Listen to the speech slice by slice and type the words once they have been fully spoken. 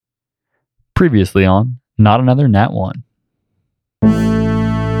Previously on Not Another Nat 1.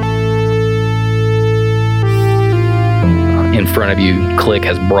 In front of you, Click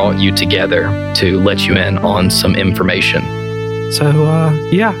has brought you together to let you in on some information. So,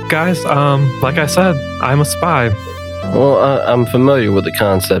 yeah, guys, like I said, I'm a spy. Well, I'm familiar with the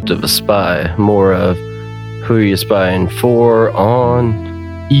concept of a spy, more of who you're spying for,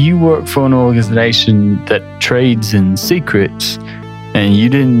 on. You work for an organization that trades in secrets, and you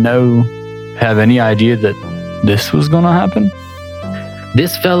didn't have any idea that this was going to happen?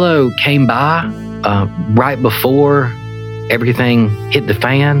 This fellow came by right before everything hit the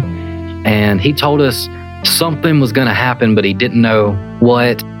fan, and he told us something was going to happen, but he didn't know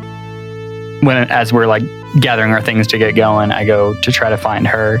what. As we're like gathering our things to get going, I go to try to find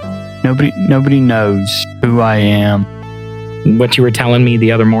her. Nobody knows who I am. What you were telling me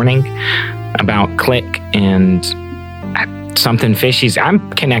the other morning about Click and something fishy,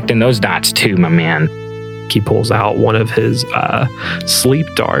 I'm connecting those dots too, my man. He pulls out one of his sleep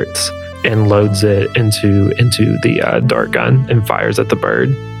darts and loads it into the dart gun and fires at the bird.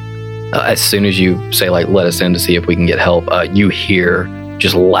 As soon as you say, like, let us in to see if we can get help, you hear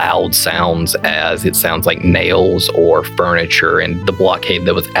just loud sounds as it sounds like nails or furniture, and the blockade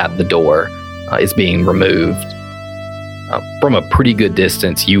that was at the door is being removed. From a pretty good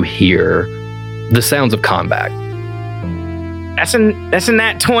distance, you hear the sounds of combat. That's in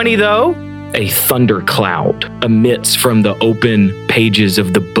that 20, though. A thundercloud emits from the open pages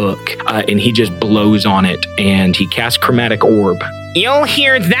of the book, and he just blows on it, and he casts Chromatic Orb. You'll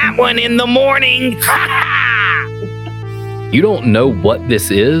hear that one in the morning. You don't know what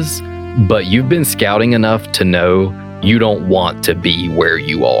this is, but you've been scouting enough to know you don't want to be where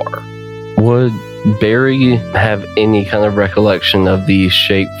you are. Would Barry have any kind of recollection of the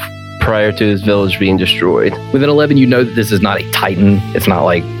shape prior to his village being destroyed? With an 11, you know that this is not a titan. It's not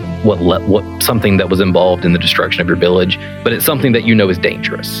like what something that was involved in the destruction of your village, but it's something that you know is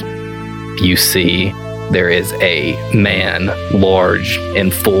dangerous. You see there is a man, large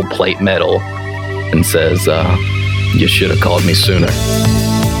in full plate metal, and says, you should have called me sooner.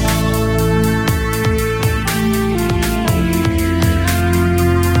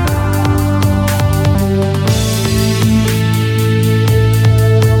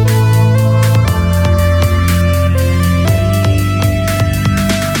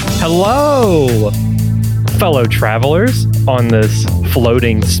 Hello, fellow travelers on this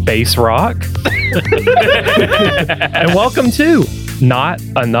floating space rock. And welcome to Not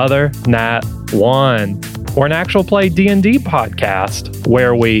Another Nat 1. We're an actual play D&D podcast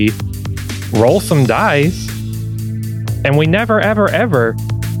where we roll some dice and we never, ever, ever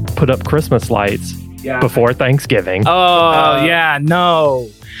put up Christmas lights before Thanksgiving. Oh, yeah, no.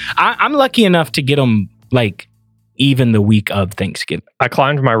 I'm lucky enough to get them, like, even the week of Thanksgiving. I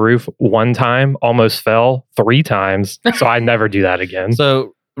climbed my roof one time, almost fell 3 times, so I never do that again.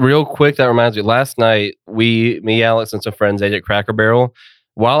 So, real quick, that reminds me, last night, me, Alex, and some friends ate at Cracker Barrel.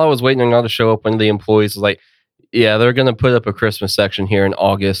 While I was waiting on y'all to show up, one of the employees was like, yeah, they're going to put up a Christmas section here in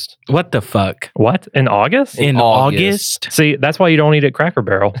August. What the fuck? What? In August? In August? See, that's why you don't eat at Cracker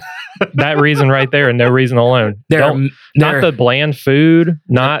Barrel. That reason right there and no reason alone. Not the bland food,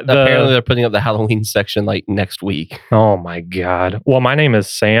 Apparently they're putting up the Halloween section like next week. Oh my God. Well, my name is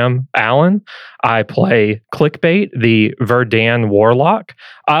Sam Allen. I play Clickbait, the Verdan Warlock.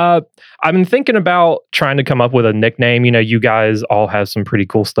 I've been thinking about trying to come up with a nickname. You know, you guys all have some pretty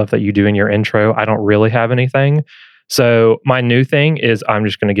cool stuff that you do in your intro. I don't really have anything. So my new thing is I'm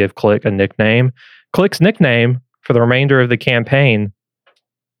just going to give Click a nickname. Click's nickname for the remainder of the campaign,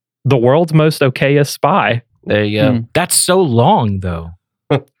 the world's most okayest spy. There you go. That's so long, though.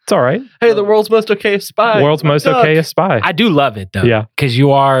 It's all right. Hey, the world's most okayest spy. World's most okayest spy. I do love it, though. Yeah. Because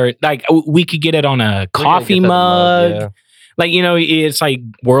you are, like, we could get it on a coffee mug. Yeah. Like, you know, it's like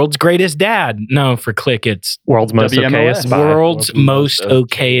world's greatest dad. No, for Click, it's world's most WMOS. okayest spy. world's most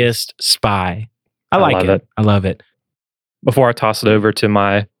okayest spy. I like it. I love it. Before I toss it over to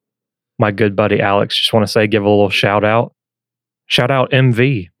my good buddy Alex, just want to say, give a little shout out. Shout out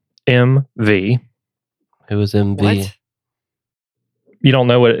MV. MV. Who was MV? What? You don't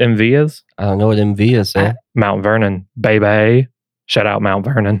know what MV is? I don't know what MV is, eh? Mount Vernon, baby. Shout out Mount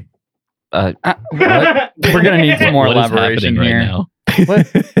Vernon. What? We're going to need some more elaboration here. Right now.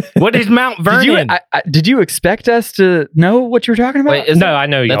 What is Mount Vernon? Did you expect us to know what you were talking about? Wait, No, I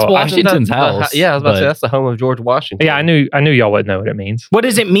know That's y'all. Washington's house. Yeah, I was about to say but- that's the home of George Washington. Yeah, I knew y'all wouldn't know what it means. What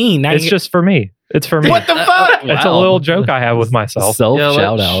does it mean? Now It's just for me. It's for me. what the fuck? It's a little joke I have with myself. Self Yeah,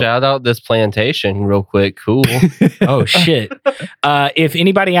 shout let's out. shout out this plantation real quick. Cool. Oh shit! If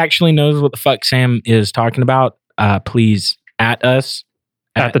anybody actually knows what the fuck Sam is talking about, please at us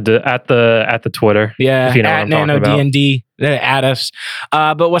At the Twitter. Yeah, if you know at what I'm talking Nano about. D&D, at us.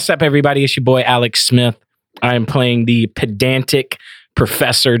 But what's up, everybody? It's your boy Alex Smith. I am playing the pedantic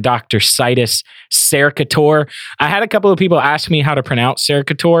Professor Dr. Citus Sercator. I had a couple of people ask me how to pronounce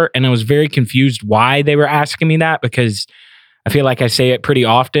Sercator, and I was very confused why they were asking me that, because I feel like I say it pretty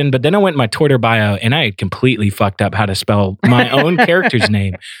often. But then I went in my Twitter bio, and I had completely fucked up how to spell my own character's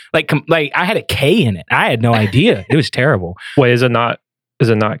name. Like I had a K in it. I had no idea. It was terrible. Wait, is it not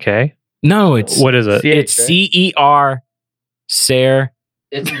K? No, it's What is it? it's CER Ser.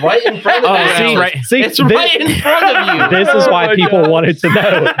 It's right in front of Oh, you. yeah, Alex. right. It's right in front of you. This is why people wanted to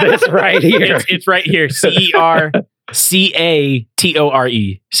know this right here. It's right here. CERCATORE. Sercator.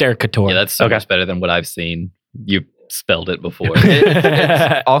 Yeah, that's so Okay. much better than what I've seen. You spelled it before.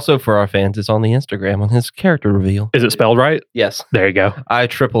 It's also for our fans, it's on the Instagram on his character reveal. Is it spelled right? Yes, There you go. I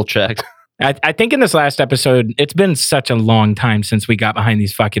triple checked. I think in this last episode, it's been such a long time since we got behind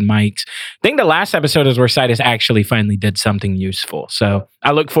these fucking mics. I think the last episode is where Citus actually finally did something useful. So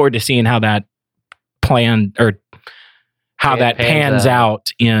I look forward to seeing how that pans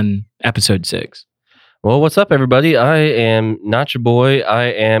out in episode 6. Well, what's up, everybody? I am not your boy. I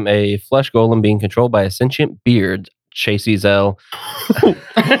am a flesh golem being controlled by a sentient beard, Chasey Zell.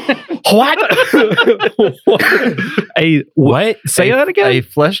 What? What? Say that again. A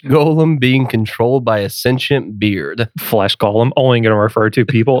flesh golem being controlled by a sentient beard. Flesh golem. Only going to refer to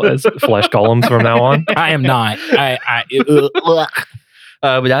people as flesh golems from now on. I am not. But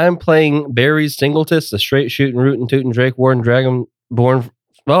I am playing Barry Singletus, the straight shooting, rootin' tootin' Drake Warden Dragonborn.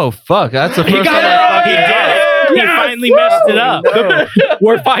 Oh, fuck. That's the first time I He fucking did it. He finally messed it up.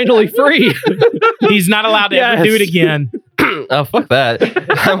 We're finally free. He's not allowed to ever do it again. Oh, fuck that.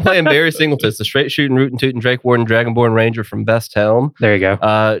 I'm playing Barry Singletus, the straight shooting, rootin' tootin' Drake Warden Dragonborn Ranger from Best Helm. There you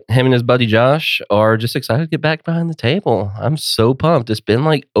go. Him and his buddy Josh are just excited to get back behind the table. I'm so pumped. It's been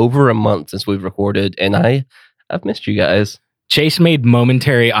like over a month since we've recorded, and I've missed you guys. Chase made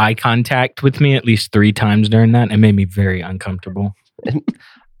momentary eye contact with me at least 3 times during that. It made me very uncomfortable.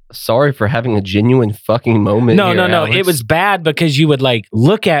 Sorry for having a genuine fucking moment. No. here, Alex. It was bad because you would like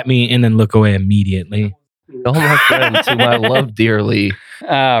look at me and then look away immediately. all my friends whom I love dearly.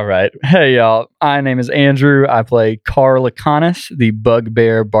 All right. Hey, y'all. My name is Andrew. I play Carl Laconis, the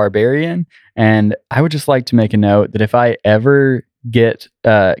Bugbear Barbarian. And I would just like to make a note that if I ever get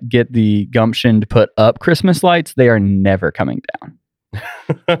the gumption to put up Christmas lights, they are never coming down.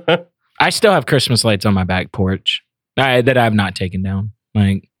 I still have Christmas lights on my back porch that I have not taken down.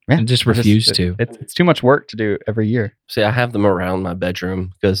 Like, I just refuse to. It's too much work to do every year. See, I have them around my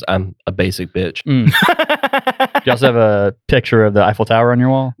bedroom because I'm a basic bitch. Do you also have a picture of the Eiffel Tower on your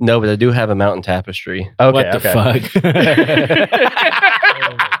wall? No, but I do have a mountain tapestry. Okay, What the fuck?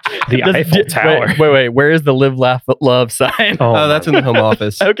 The Eiffel Tower. Wait. Where is the live, laugh, love sign? Oh, that's in the home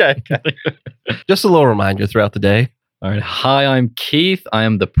office. Okay. Just a little reminder throughout the day. All right. Hi, I'm Keith. I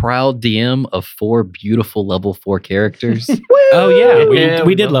am the proud DM of 4 beautiful level 4 characters. Oh, yeah. Yeah,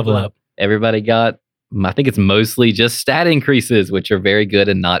 We did love level that. up. Everybody got, I think it's mostly just stat increases, which are very good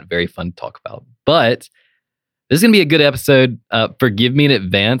and not very fun to talk about. But this is going to be a good episode. Forgive me in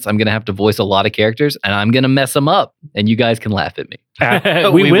advance. I'm going to have to voice a lot of characters and I'm going to mess them up and you guys can laugh at me.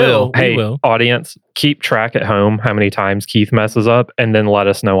 We We will. will. Hey, We will. audience, keep track at home how many times Keith messes up and then let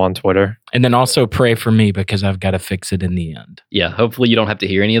us know on Twitter. And then also pray for me because I've got to fix it in the end. Yeah, hopefully you don't have to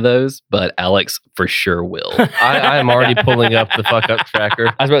hear any of those, but Alex for sure will. I am already pulling up the fuck up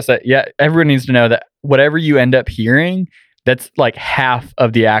tracker. I was about to say, yeah, everyone needs to know that whatever you end up hearing, that's like half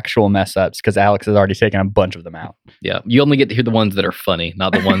of the actual mess ups because Alex has already taken a bunch of them out. Yeah, you only get to hear the ones that are funny,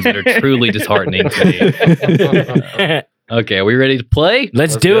 not the ones that are truly disheartening to me. Okay, are we ready to play?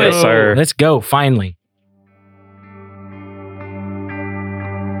 Let's do go. it, Sir. Let's go, finally.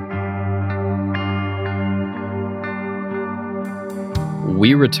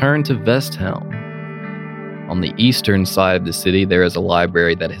 We return to Vesthelm. On the eastern side of the city, there is a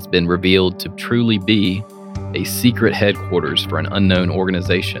library that has been revealed to truly be a secret headquarters for an unknown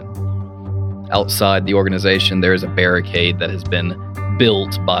organization. Outside the organization, there is a barricade that has been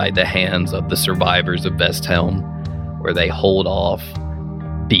built by the hands of the survivors of Vesthelm, where they hold off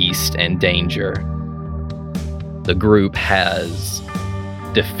beast and danger. The group has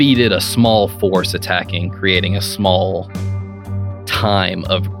defeated a small force attacking, creating a small time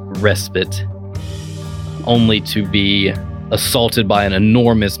of respite, only to be assaulted by an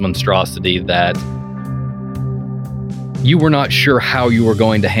enormous monstrosity that you were not sure how you were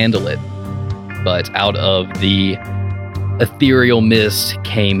going to handle it. But out of the ethereal mist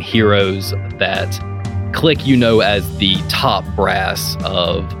came heroes that Click you know as the top brass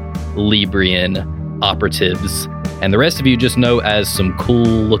of Librian operatives And the rest of you just know as some cool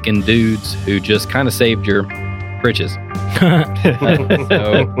looking dudes who just kind of saved your britches.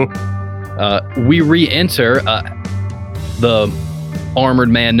 We re-enter. The armored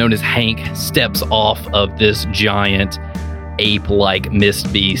man known as Hank steps off of this giant ape-like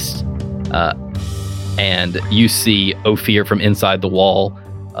mist beast. And you see Ophir from inside the wall.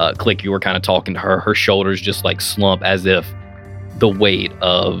 Click, you were kind of talking to her. Her shoulders just like slump as if the weight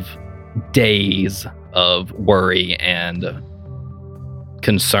of days of worry and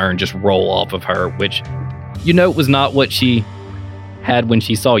concern just roll off of her, which was not what she had when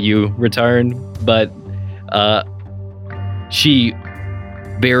she saw you return, but she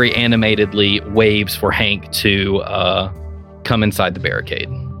very animatedly waves for Hank to come inside the barricade.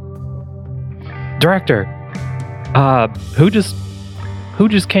 Director, who just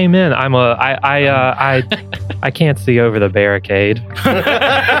came in? I can't see over the barricade.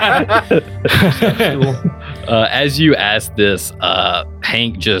 As you ask this,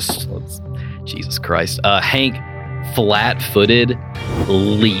 Hank Jesus Christ. Hank, flat-footed,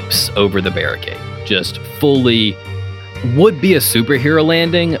 leaps over the barricade. Just fully, would be a superhero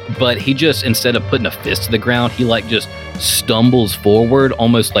landing, but he just, instead of putting a fist to the ground, he just stumbles forward,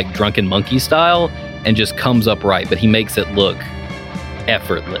 almost like Drunken Monkey style, and just comes upright, but he makes it look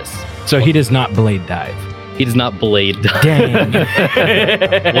effortless. So he does not blade dive. He does not blade dive. Dang.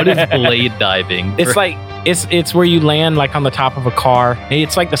 What is blade diving? It's like it's where you land like on the top of a car.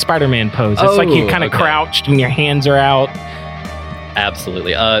 It's like the Spider-Man pose. It's like you kind of crouched and your hands are out.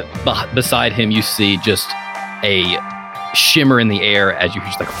 Absolutely. Beside him, you see just a shimmer in the air as you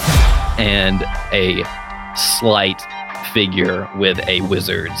just and a slight figure with a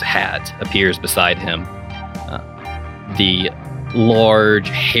wizard's hat appears beside him. The large,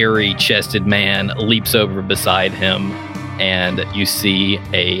 hairy-chested man leaps over beside him, and you see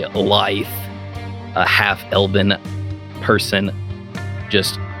a lithe, half-elven person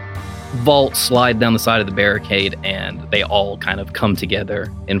just slide down the side of the barricade, and they all kind of come together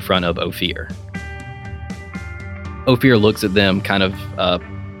in front of Ophir. Ophir looks at them, kind of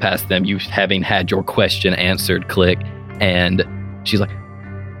past them, you having had your question answered, Click, and she's like,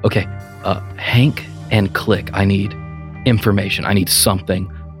 okay, Hank and Click, I need information. I need something.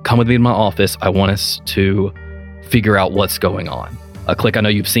 Come with me to my office. I want us to figure out what's going on. Click, I know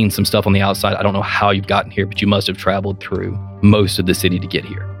you've seen some stuff on the outside. I don't know how you've gotten here, but you must have traveled through most of the city to get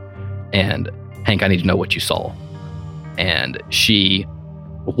here. And Hank, I need to know what you saw. And she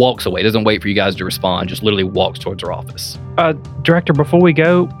walks away, doesn't wait for you guys to respond, just literally walks towards her office. Director, before we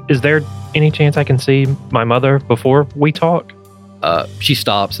go, is there any chance I can see my mother before we talk? She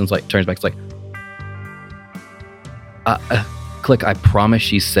stops and turns back. It's like, Click, I promise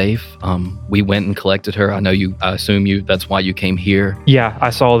she's safe. We went and collected her. I assume that's why you came here. Yeah,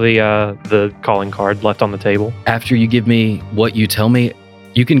 I saw the calling card left on the table. After you give me what you tell me,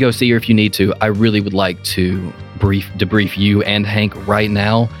 you can go see her if you need to. I really would like to debrief you and Hank right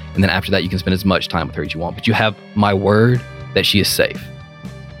now, and then after that you can spend as much time with her as you want. But you have my word that she is safe.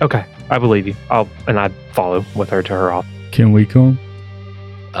 Okay, I believe you. I'd follow with her to her office. Can we come?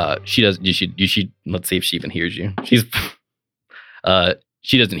 She does. You should. Let's see if she even hears you. She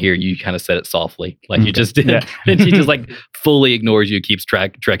doesn't hear you. You kind of said it softly, like you just did, yeah. And she just fully ignores you. Keeps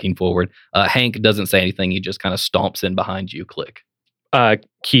trekking forward. Hank doesn't say anything. He just kind of stomps in behind you. Click.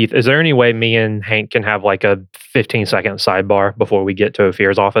 Keith, is there any way me and Hank can have a 15-second sidebar before we get to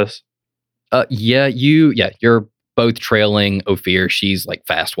Ophir's office? You're both trailing Ophir. She's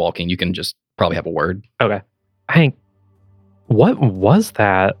fast walking. You can just probably have a word. Okay. Hank, what was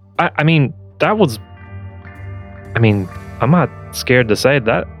that? I'm not scared to say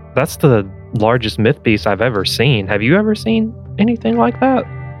that's the largest myth beast I've ever seen. Have you ever seen anything like that?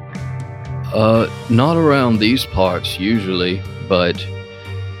 Not around these parts usually, but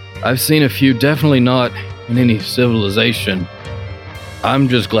I've seen a few, definitely not in any civilization. I'm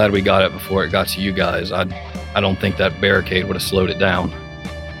just glad we got it before it got to you guys. I don't think that barricade would have slowed it down.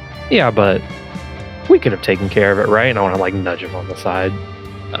 Yeah, but we could have taken care of it, right? And I want to nudge him on the side.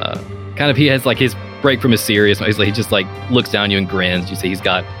 He has his break from his serious. He just looks down at you and grins. You see he's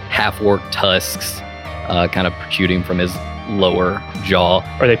got half-worked tusks kind of protruding from his lower jaw.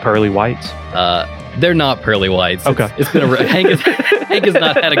 Are they pearly whites? They're not pearly whites. Okay. It's been Hank has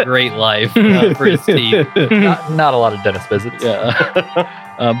not had a great life for his teeth. Not a lot of dentist visits.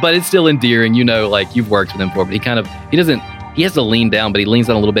 Yeah. But it's still endearing. You've worked with him before, but he has to lean down, but he leans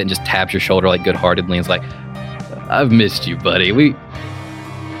down a little bit and just taps your shoulder good-heartedly and is I've missed you, buddy.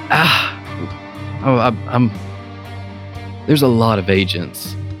 There's a lot of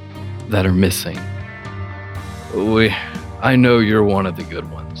agents that are missing. I know you're one of the good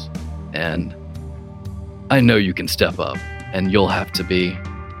ones, and I know you can step up, and you'll have to be.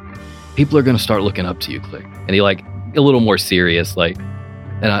 People are going to start looking up to you, Click. And he like a little more serious, like,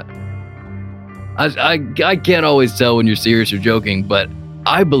 and I can't always tell when you're serious or joking, but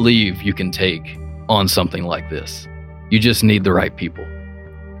I believe you can take on something like this. You just need the right people.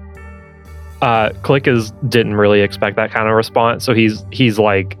 Click didn't really expect that kind of response, so he's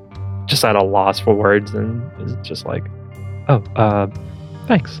like just at a loss for words and is just like,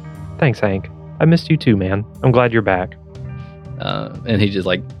 thanks, Hank. I missed you too, man. I'm glad you're back. And he just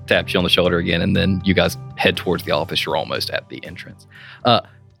like taps you on the shoulder again, and then you guys head towards the office. You're almost at the entrance.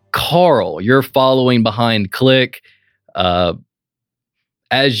 Carl, you're following behind Click.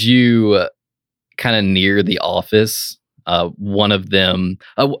 As you kind of near the office, one of them,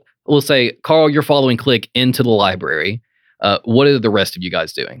 we'll say, Carl, you're following Click into the library. What are the rest of you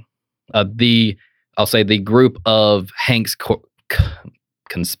guys doing? I'll say the group of Hank's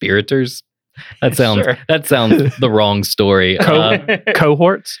conspirators. That sounds the wrong story.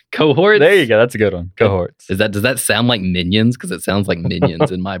 Cohorts. There you go. That's a good one. Cohorts. Does that sound like minions? Because it sounds like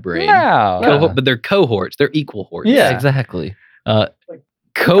minions in my brain. No. But they're cohorts. They're equal horts. Yeah. Exactly.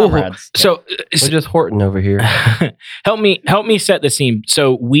 Cohorts. So We're just Horton over here. help me set the scene.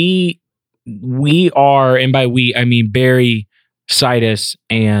 So we are, and by we I mean Barry, Citus,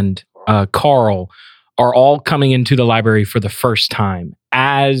 and Carl are all coming into the library for the first time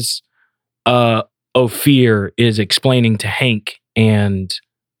as Ophir is explaining to Hank and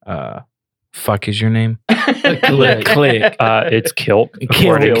fuck is your name? Click. It's Kilt,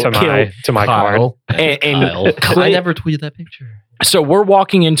 according to my card. And I never tweeted that picture. So we're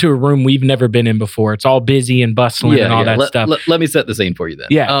walking into a room we've never been in before. It's all busy and bustling and all that stuff. Let me set the scene for you then.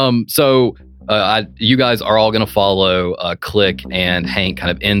 Yeah. So you guys are all going to follow Click and Hank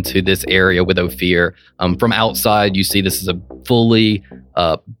kind of into this area with Ophir. From outside, you see this is a fully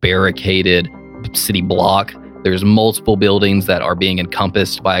barricaded city block. There's multiple buildings that are being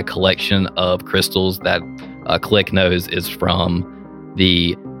encompassed by a collection of crystals that Click knows is from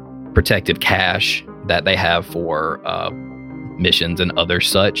the protective cache that they have for missions and other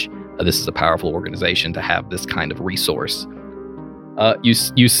such. This is a powerful organization to have this kind of resource.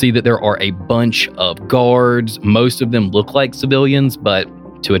 You see that there are a bunch of guards. Most of them look like civilians, but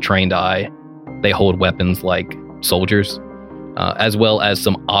to a trained eye, they hold weapons like soldiers, as well as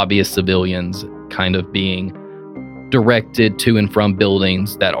some obvious civilians kind of being directed to and from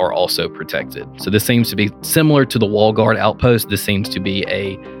buildings that are also protected. So this seems to be similar to the wall guard outpost. This seems to be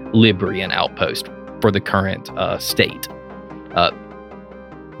a Librian outpost for the current state.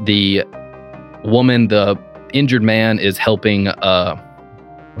 The woman, the injured man, is helping,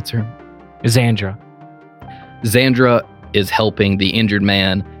 what's her? Xandra. Xandra is helping the injured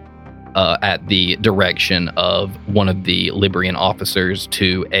man at the direction of one of the Librian officers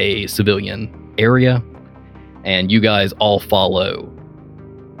to a civilian area. And you guys all follow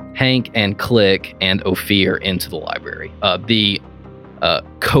Hank and Click and Ophir into the library. The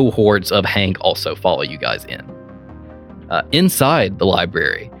cohorts of Hank also follow you guys in. Inside the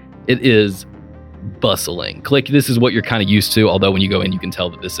library, it is bustling. Click, this is what you're kind of used to, although when you go in, you can tell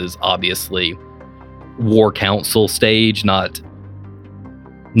that this is obviously War Council stage, not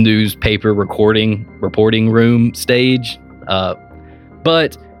newspaper reporting room stage.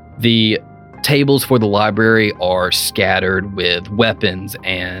 But the tables for the library are scattered with weapons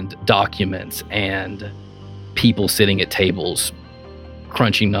and documents and people sitting at tables,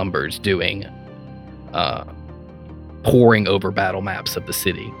 crunching numbers, doing poring over battle maps of the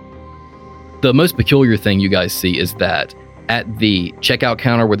city. The most peculiar thing you guys see is that at the checkout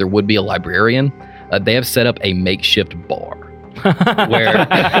counter where there would be a librarian, they have set up a makeshift bar. Where,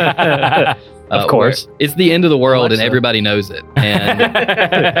 of course, where it's the end of the world and everybody knows it. And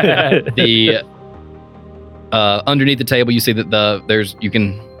the underneath the table, you see that you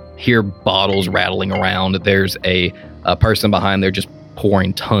can hear bottles rattling around. There's a person behind there just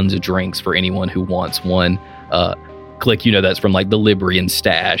pouring tons of drinks for anyone who wants one. Click, that's from like the Librian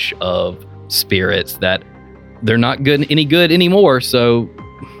stash of spirits that they're not any good anymore. So,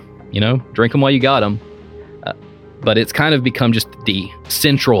 drink them while you got them. But it's kind of become just the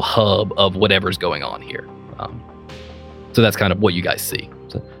central hub of whatever's going on here. So that's kind of what you guys see.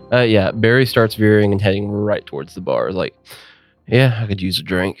 Barry starts veering and heading right towards the bar. Like, I could use a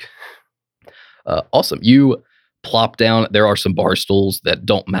drink. Awesome. You plop down. There are some bar stools that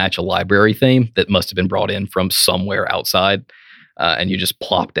don't match a library theme that must have been brought in from somewhere outside. And you just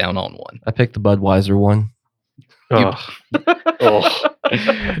plop down on one. I picked the Budweiser one.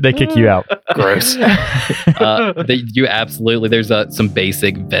 They kick you out. Gross. You absolutely. There's some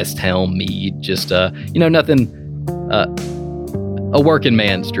basic Vesthelm mead, just nothing a working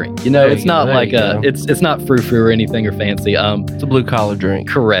man's drink. You know, There it's you not go, like there you go. it's not frou-frou or anything or fancy. It's a blue collar drink.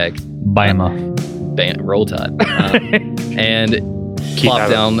 Correct. Bama. Roll Tide. And Keep plop that-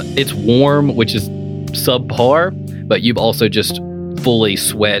 down. It's warm, which is subpar, but you've also just fully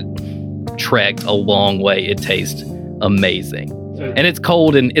trekked a long way. It tastes amazing, and it's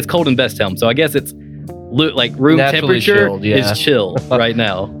cold in Best Helm. So I guess it's like room Naturally temperature chilled, yeah. is chill right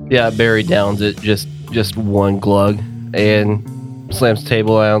now. Yeah, Barry downs it just one glug and slams the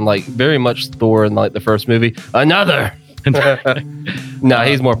table down like very much Thor in like the first movie. Another. No,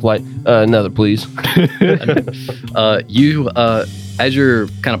 he's more polite. Another, please. You, as you're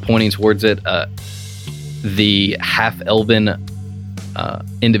kind of pointing towards it, the half-elven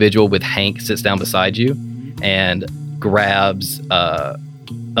individual with Hank sits down beside you and grabs a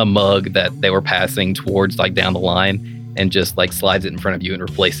mug that they were passing towards like down the line and just like slides it in front of you and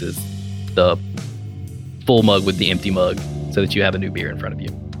replaces the full mug with the empty mug so that you have a new beer in front of you.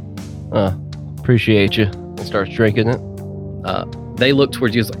 Appreciate you. And starts drinking it. They look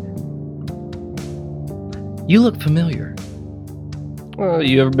towards you. It's like, you look familiar. Well,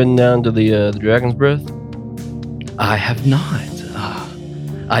 you ever been down to the Dragon's Breath? I have not.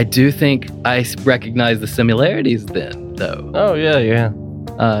 I do think I recognize the similarities then, though. Oh yeah.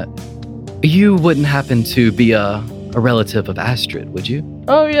 You wouldn't happen to be a relative of Astrid, would you?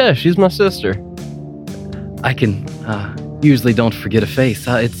 Oh yeah, she's my sister. I can usually don't forget a face.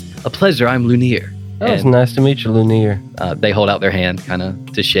 It's a pleasure. I'm Lunir. Oh, it's And, nice to meet you, Lunir. they hold out their hand kind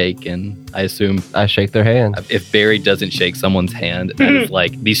of to shake, and I assume I shake their hand. if Barry doesn't shake someone's hand, that is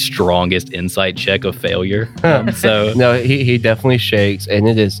like the strongest insight check of failure. So, No, he definitely shakes, and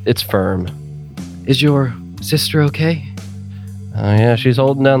it's firm. is your sister okay? Oh yeah, she's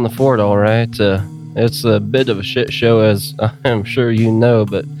holding down the fort all right. It's a bit of a shit show, as I'm sure you know,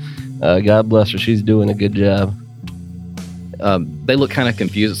 but God bless her, she's doing a good job. They look kind of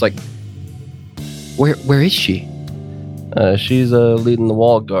confused. It's like, where is she? She's leading the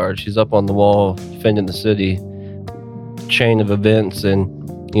wall guard. She's up on the wall, defending the city. Chain of events and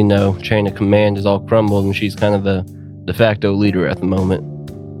chain of command is all crumbled, and she's kind of the de facto leader at the moment.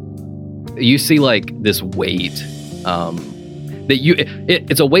 You see like this weight that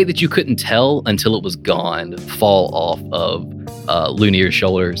it's a weight that you couldn't tell until it was gone fall off of Lunir's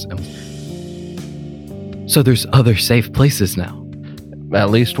shoulders. So there's other safe places now. At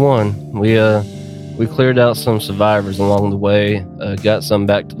least one. We cleared out some survivors along the way, got some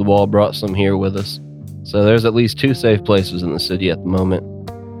back to the wall, brought some here with us. So there's at least 2 safe places in the city at the moment.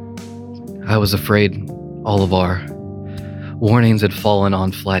 I was afraid all of our warnings had fallen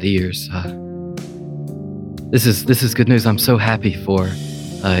on flat ears. This is good news. I'm so happy for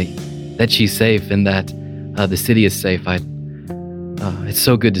that she's safe and that the city is safe. It's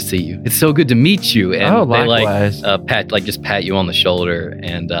so good to see you. It's so good to meet you. And Oh, they likewise. just pat you on the shoulder,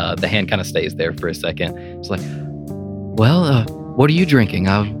 and the hand kind of stays there for a second. It's like, well, what are you drinking?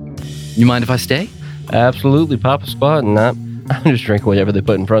 You mind if I stay? Absolutely, pop a spot, and I'm just drinking whatever they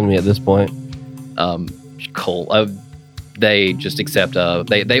put in front of me at this point. Cole. They just accept.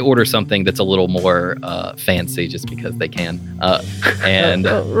 They order something that's a little more fancy, just because they can. And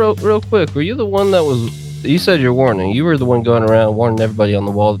real quick, were you the one that was? You said you're warning. You were the one going around warning everybody on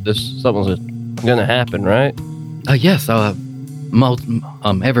the wall that something was going to happen, right? yes, a lot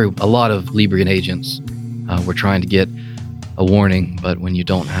of Librian agents were trying to get a warning, but when you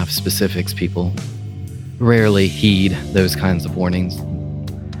don't have specifics, people rarely heed those kinds of warnings.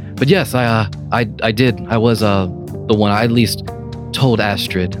 But yes, I did. I was the one. I at least told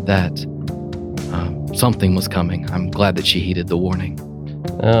Astrid that something was coming. I'm glad that she heeded the warning.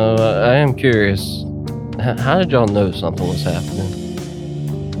 I am curious. How did y'all know something was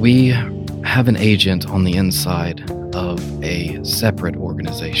happening? We have an agent on the inside of a separate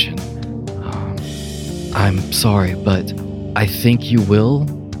organization. I'm sorry, but I think you will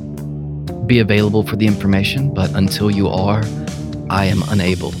be available for the information, but until you are, I am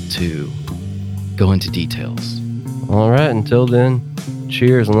unable to go into details. All right, until then,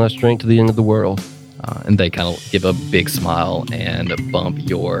 cheers and let's drink to the end of the world. And they kind of give a big smile and bump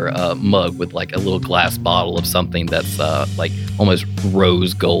your mug with like a little glass bottle of something that's like almost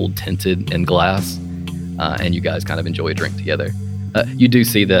rose gold tinted in glass. And you guys kind of enjoy a drink together. You do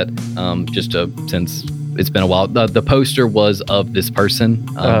see that since it's been a while, the poster was of this person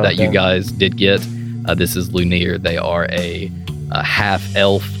that you guys did get. This is Lunir. They are a half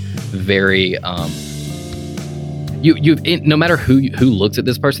elf, very no matter who looks at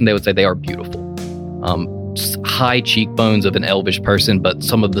this person, they would say they are beautiful. High cheekbones of an elvish person, but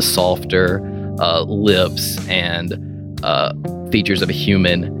some of the softer lips and features of a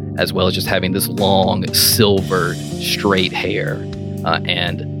human, as well as just having this long silver straight hair.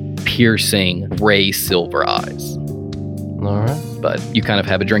 and piercing gray silver eyes. All right. But you kind of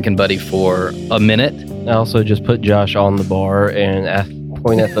have a drinking buddy for a minute. I also just put Josh on the bar and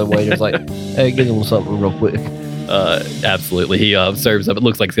point at the waiters like, hey, get him something real quick. Absolutely. He serves up, it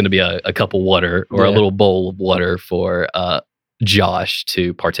looks like it's going to be a cup of water or a little bowl of water for Josh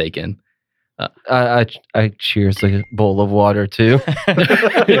to partake in. I cheers the bowl of water too. Can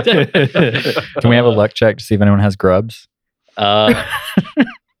we have a luck check to see if anyone has grubs?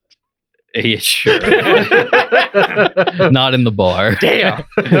 Yeah, sure. Not in the bar. Damn.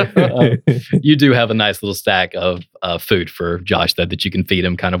 You do have a nice little stack of food for Josh that you can feed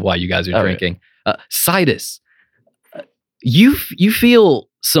him kind of while you guys are drinking. Sidus, you feel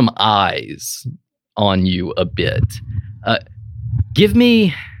some eyes on you a bit. Give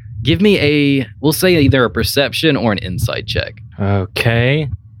me we'll say either a perception or an insight check. Okay.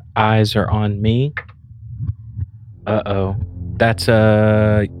 Eyes are on me. Uh-oh. That's 7.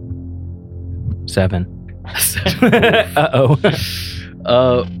 Uh-oh.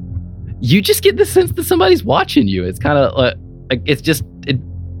 You just get the sense that somebody's watching you. It's kind of like it's just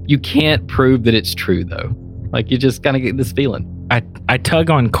you can't prove that it's true though. Like you just kind of get this feeling. I tug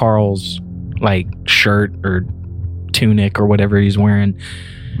on Carl's like shirt or tunic or whatever he's wearing,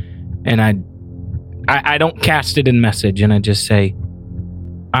 and I don't cast it in message, and I just say,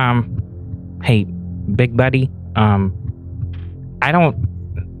 hey, big buddy, I don't.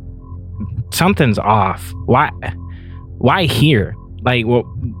 Something's off. Why here? Like,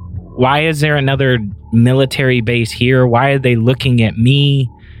 why is there another military base here? Why are they looking at me?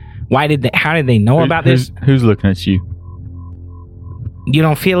 How did they know about this? Who's looking at you? You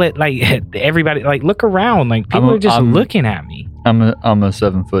don't feel it? Like everybody, like look around. Like people are just looking at me. I'm a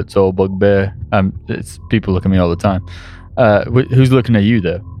 7 foot tall bugbear. It's people look at me all the time. Who's looking at you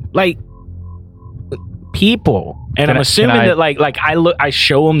though? Like people, and I'm assuming that like I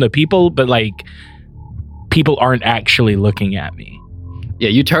show them the people, but like people aren't actually looking at me. Yeah,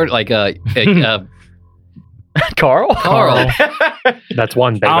 you turn like Carl. That's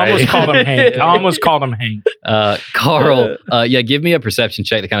one baby. I almost called him Hank. Carl, yeah, give me a perception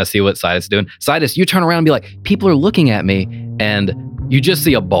check to kind of see what Sidus is doing. Sidus, you turn around and be like, people are looking at me, and you just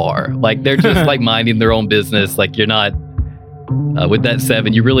see a bar. Like they're just like minding their own business. Like you're not with that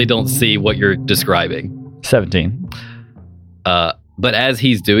 7, you really don't see what you're describing. 17. But as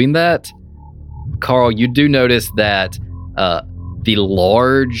he's doing that, Carl, you do notice that the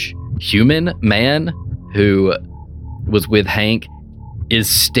large human man who was with Hank is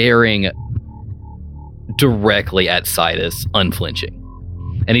staring directly at Sidus, unflinching.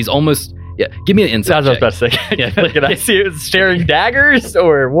 And he's almost... Yeah, give me an insight check. I was about to say. Yeah, can I see it staring daggers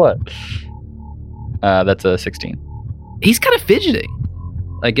or what? That's a 16. He's kind of fidgeting.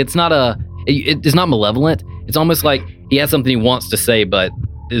 Like, it's not it's not malevolent. It's almost like he has something he wants to say, but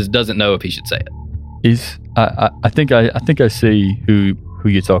doesn't know if he should say it. I think I see who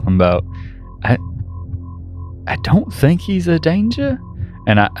you're talking about. I don't think he's a danger,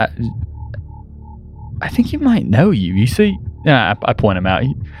 and I think he might know you. You see, yeah, I point him out.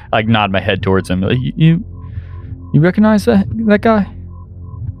 I nod my head towards him. You recognize that guy?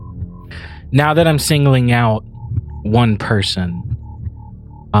 Now that I'm singling out one person,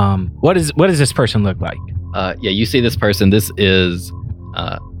 what does this person look like? Yeah, you see this person. This is,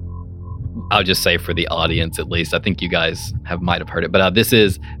 I'll just say for the audience at least, I think you guys might have heard it, but this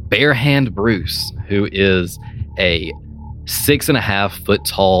is Bare Hand Bruce, who is a 6.5 foot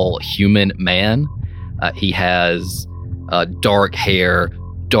tall human man. He has dark hair,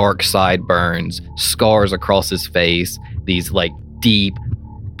 dark sideburns, scars across his face, these like deep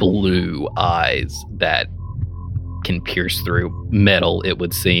blue eyes that can pierce through metal, it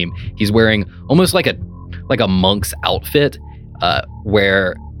would seem. He's wearing almost like a monk's outfit,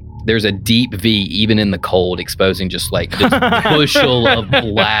 where there's a deep V even in the cold, exposing just like this bushel of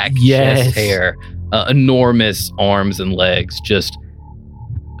black chest hair, enormous arms and legs, just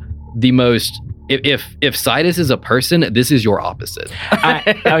the most. If Sidus is a person, this is your opposite.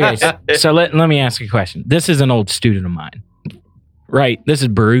 Okay, so let me ask you a question. This is an old student of mine, right? This is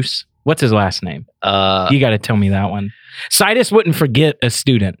Bruce. What's his last name? You got to tell me that one. Sidus wouldn't forget a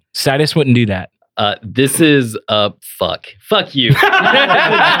student. Sidus wouldn't do that. This is fuck you.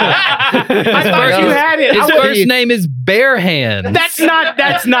 I thought you had it. His first name is Bare Hands. That's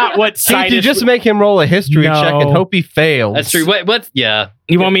not what Sidus. You just make him roll a history check and hope he fails. That's true. What's yeah?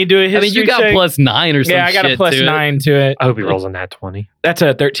 You want me to do a history? I mean, you got check? +9 or something. Yeah, I got a +9 to it. I hope he rolls on that 20. That's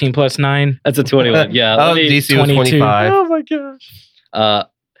a 13 + 9. That's a 21. Yeah. DC was 25. Oh my gosh.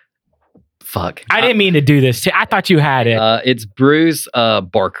 Fuck. I didn't mean to do this. I thought you had it. It's Bruce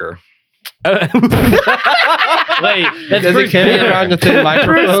Barker. Wait, that's Does he Bruce carry Banner. around the thin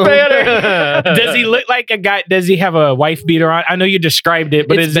microphone? Does he look like a guy? Does he have a wife beater on? I know you described it,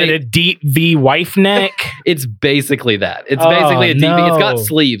 but It's is it a deep V wife neck? It's basically that. It's Oh, basically a DB. no. It's got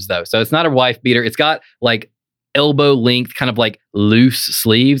sleeves though, so it's not a wife beater. It's got like elbow length, kind of like loose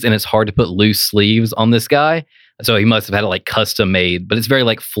sleeves, and it's hard to put loose sleeves on this guy. So he must have had it like custom made, but it's very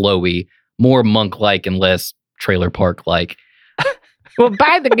like flowy, more monk like and less trailer park like. Well,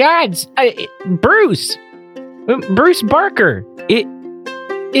 by the gods, Bruce Barker,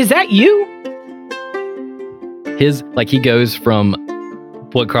 is that you? His like he goes from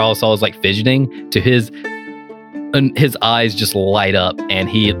what Carl saw as like fidgeting to his eyes just light up, and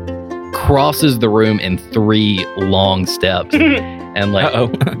he crosses the room in 3 long steps and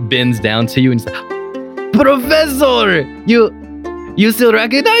like bends down to you and he's like, Professor, you still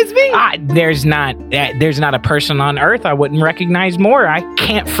recognize me? There's not a person on Earth I wouldn't recognize more. I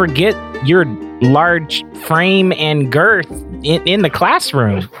can't forget your large frame and girth in the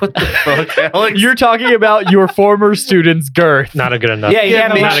classroom. What the fuck, Alex? You're talking about your former student's girth. Not a good enough. Yeah, he had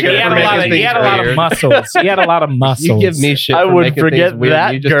a me lot shit for making he had a things lot of weird. muscles. He had a lot of muscles. You give me shit. I for wouldn't making things forget weird.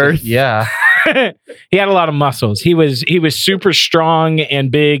 that You just- girth. Yeah. He had a lot of muscles. He was super strong and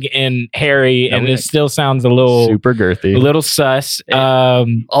big and hairy, and this still sounds a little Super girthy. sus.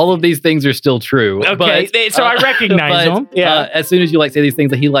 All of these things are still true. Okay, but, so I recognize but, him. Yeah. as soon as you like say these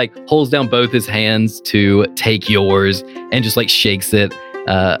things, he like holds down both his hands to take yours and just like shakes it.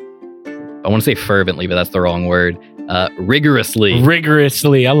 I want to say fervently, but that's the wrong word. Rigorously.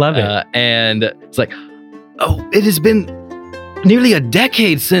 Rigorously. I love it. And it's like, oh, it has been nearly a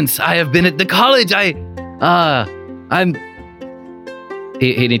decade since I have been at the college. I'm.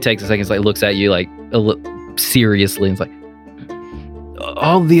 He takes a second, like looks at you like seriously, and it's like,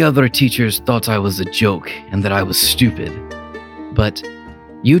 all the other teachers thought I was a joke and that I was stupid, but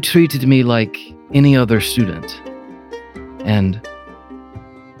you treated me like any other student, and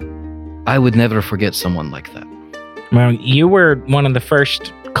I would never forget someone like that. Well, you were one of the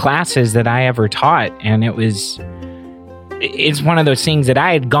first classes that I ever taught, and it's one of those things that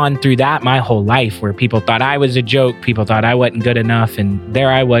I had gone through that my whole life, where people thought I was a joke, people thought I wasn't good enough, and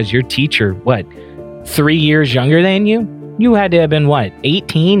there I was, your teacher, 3 years younger than you? You had to have been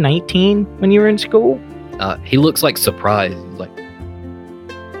 18, 19 when you were in school? He looks like surprised. He's like,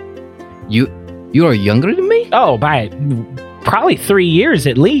 you are younger than me? Oh, by probably 3 years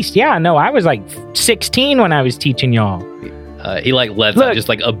at least. Yeah, no, I was like 16 when I was teaching y'all. He like lets Look. out just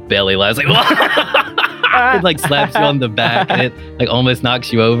like a belly laugh. It's like, it like slaps you on the back and it like almost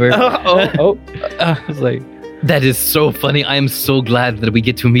knocks you over. It's like, that is so funny. I am so glad that we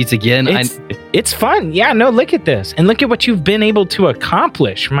get to meet again. It's fun. Yeah, no, look at this. And look at what you've been able to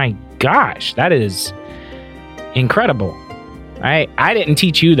accomplish. My gosh, that is incredible. I didn't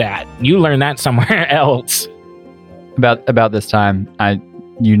teach you that. You learned that somewhere else. About this time,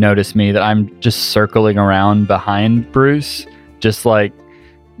 you notice me that I'm just circling around behind Bruce, just like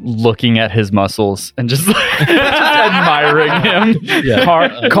looking at his muscles and just, just admiring him. Yeah.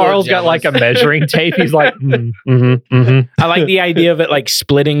 Carl's got like a measuring tape. He's like, I like the idea of it like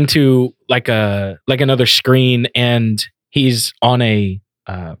splitting to like another screen, and he's on a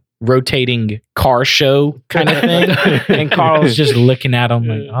rotating car show kind of thing, and Carl's just looking at him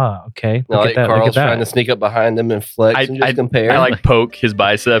like, oh, okay. No, Look like at that. Carl's Look at trying to that. sneak up behind him and flex and just compare. I like poke his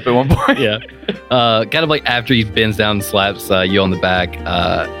bicep at one point. yeah. Kind of like after he bends down and slaps you on the back,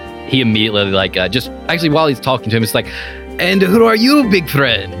 he immediately like just actually while he's talking to him, it's like, and who are you, big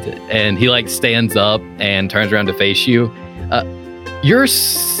friend? And he like stands up and turns around to face you. You're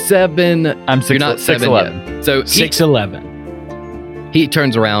 7. I'm You're not 7 6'11". yet. So 6'11". he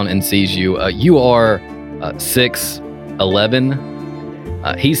turns around and sees you. You are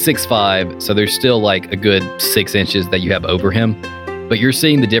 6'11". He's 6'5", so there's still like a good 6 inches that you have over him. But you're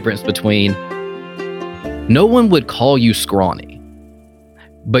seeing the difference between, no one would call you scrawny,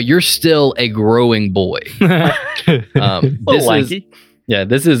 but you're still a growing boy.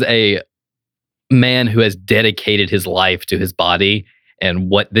 This is a man who has dedicated his life to his body and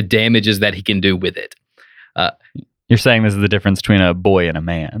what the damages that he can do with it. You're saying this is the difference between a boy and a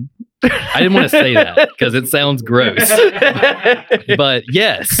man. I didn't want to say that because it sounds gross. But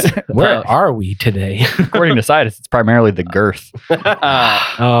yes. Where are we today? According to scientists, it's primarily the girth.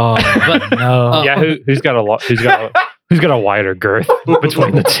 Oh no! yeah, who's got a wider girth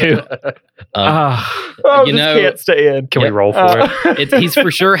between the two? You know, can't stay in. Can we roll for it? He's for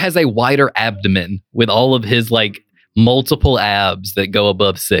sure has a wider abdomen with all of his like multiple abs that go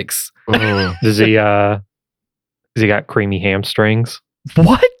above 6. Does he got creamy hamstrings?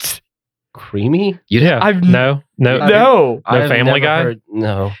 What? Creamy? I've no. no. I've Family never Guy? heard-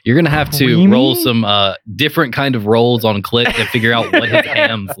 no. You're gonna have to Creamy? roll some different kind of rolls on Click to figure out what his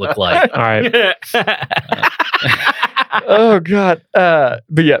hams look like. All right. Oh God.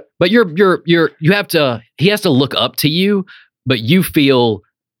 But yeah. But you have to. He has to look up to you, but you feel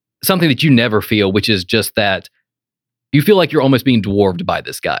something that you never feel, which is just that you feel like you're almost being dwarfed by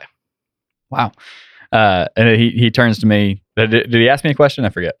this guy. Wow. And he turns to me. Did he ask me a question? I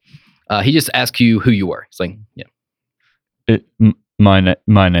forget. He just asks you who you were. It's like, yeah. My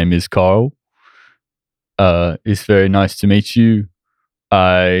name is Carl. It's very nice to meet you.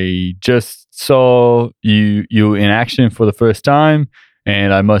 I just saw you in action for the first time,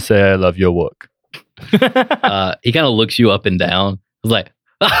 and I must say I love your work. He kind of looks you up and down. He's like,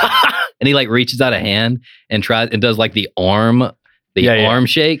 and he like reaches out a hand and tries and does like the arm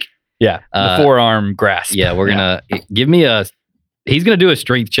shake. Yeah, the forearm grasp. Yeah, we're gonna give me a. He's gonna do a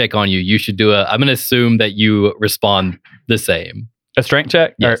strength check on you. You should do a. I'm gonna assume that you respond the same. A strength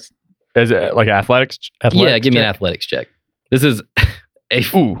check. Yes. Or is it like athletics? Yeah, give me an athletics check. This is a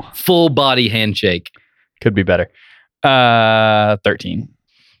full body handshake. Could be better. 13.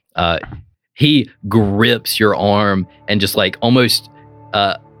 He grips your arm and just like almost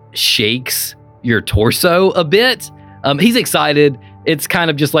shakes your torso a bit. He's excited. It's kind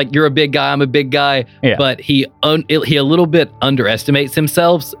of just like, you're a big guy, I'm a big guy, Yeah. but he a little bit underestimates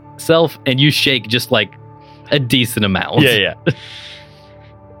himself, and you shake just like a decent amount. Yeah.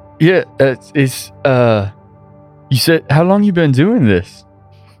 Yeah. It's you said, how long you been doing this?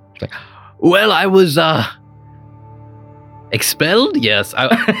 Well, I was expelled. Yes,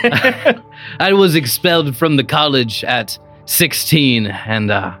 I was expelled from the college at 16,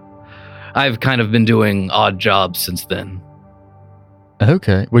 and I've kind of been doing odd jobs since then.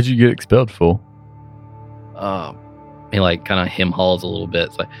 Okay. What'd you get expelled for? He like kind of him-hauls a little bit.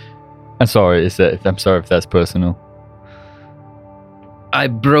 It's like, I'm sorry. I'm sorry if that's personal. I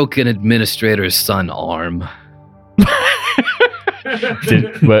broke an administrator's son arm.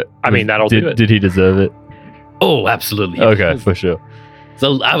 That'll do it. Did he deserve it? Oh, absolutely. Okay, for sure.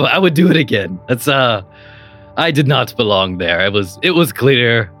 So I would do it again. That's I did not belong there. It was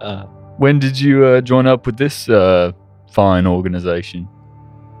clear. When did you join up with this fine organization?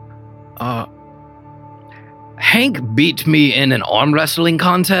 Hank beat me in an arm wrestling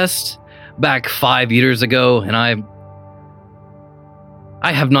contest back 5 years ago, and I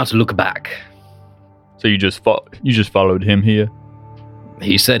have not looked back. So you just followed him here?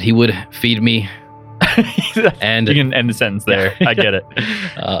 He said he would feed me, and you can end the sentence there. I get it.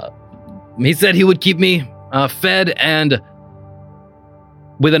 He said he would keep me fed and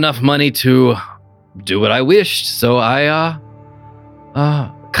with enough money to do what I wished. So I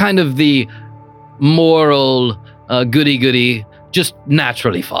kind of the moral goody just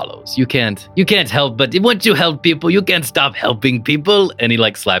naturally follows. You can't help but once you help people, you can't stop helping people. And he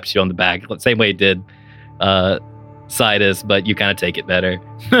like slaps you on the back, same way he did Sidus, but you kind of take it better.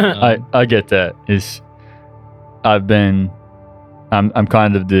 I get that. I'm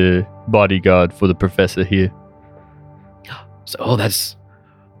kind of the bodyguard for the professor here. So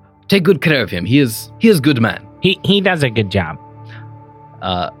take good care of him. He is good man. He does a good job.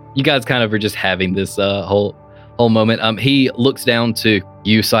 You guys kind of are just having this whole moment. He looks down to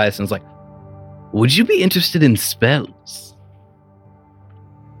you, Sidus, and is like, would you be interested in spells?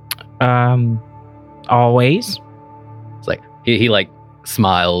 Always. It's like he like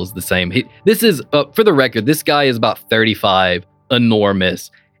smiles the same. This is for the record, this guy is about 35,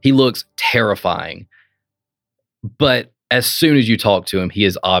 enormous. He looks terrifying. But as soon as you talk to him, he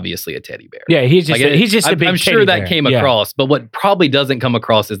is obviously a teddy bear. Yeah, he's just a big I'm sure teddy that bear. came Yeah. across, but what probably doesn't come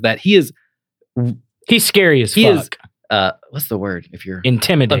across is that he's scary as he fuck. is what's the word if you're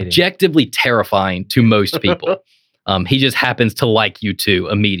Intimidating. objectively terrifying to most people. He just happens to like you too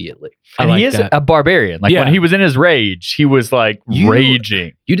immediately. I And like he is that. a barbarian. Like Yeah. when he was in his rage, he was like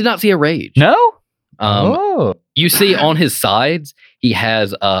raging. You did not see a rage. No? Oh. You see on his sides, he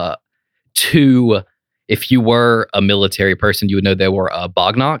has two. If you were a military person, you would know there were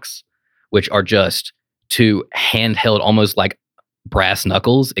bognocks, which are just two handheld, almost like brass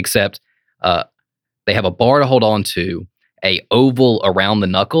knuckles, except they have a bar to hold on to, a oval around the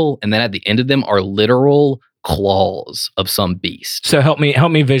knuckle, and then at the end of them are literal claws of some beast. So help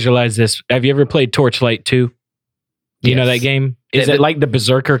me visualize this. Have you ever played Torchlight 2? Do you know that Yes. game? Is Yeah, it like the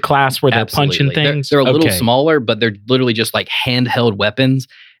Berserker class where they're punching Absolutely. things? They're a little Okay. smaller, but they're literally just like handheld weapons.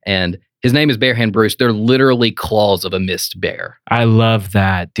 And his name is Barehand Bruce. They're literally claws of a mist bear. I love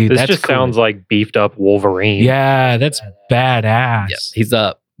that, dude. This That's just cool. sounds like beefed up Wolverine. Yeah, that's badass. Yeah, he's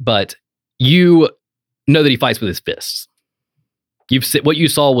but you know that he fights with his fists. What you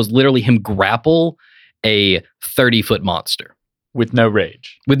saw was literally him grapple a 30-foot monster With no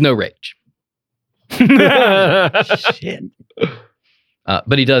rage. with no rage. Shit.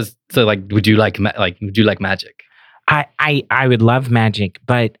 But he does. So, like, would you like magic? I would love magic,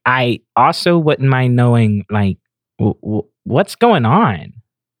 but I also wouldn't mind knowing like what's going on.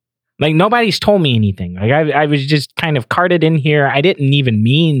 Like nobody's told me anything. Like I was just kind of carted in here. I didn't even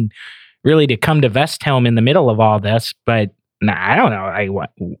mean really to come to Vesthelm in the middle of all this, but I don't know. What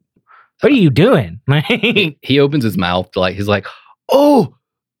are you doing? Like He opens his mouth he's like, "Oh,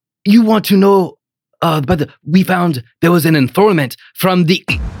 you want to know? We found there was an informant from the."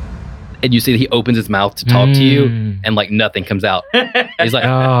 And you see that he opens his mouth to talk to you, and like nothing comes out. He's like,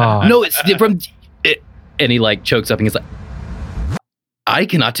 Oh. "No, it's from," and he like chokes up, and he's like, "I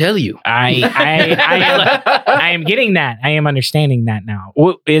cannot tell you." I am getting that. I am understanding that now.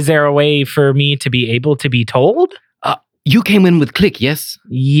 Is there a way for me to be able to be told? You came in with Click, yes?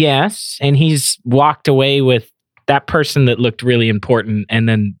 Yes, and he's walked away with that person that looked really important, and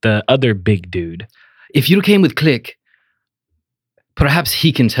then the other big dude. If you came with Click, perhaps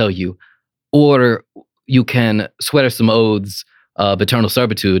he can tell you, or you can swear some oaths of eternal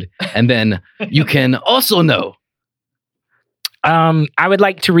servitude, and then you can also know. I would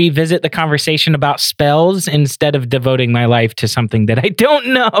like to revisit the conversation about spells instead of devoting my life to something that I don't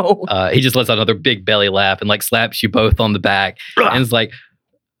know. He just lets out another big belly laugh and like slaps you both on the back, and is like,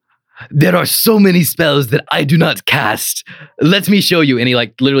 "There are so many spells that I do not cast. Let me show you." And he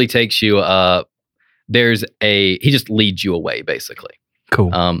like literally takes you. He just leads you away basically.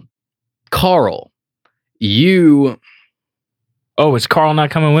 Cool. Carl, you. Oh, is Carl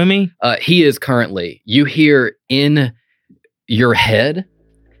not coming with me? He is currently. You hear in your head,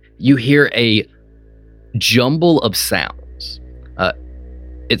 you hear a jumble of sounds.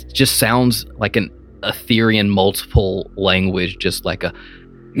 It just sounds like an Etherean multiple language, just like a.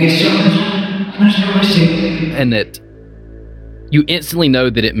 And that you instantly know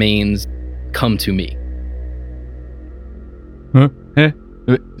that it means "come to me." Huh?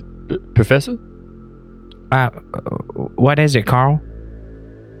 Professor? What is it, Carl?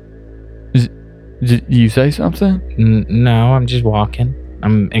 Did you say something? No, I'm just walking.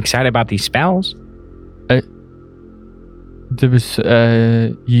 I'm excited about these spells. There was,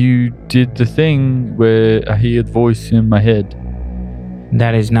 you did the thing where I hear the voice in my head.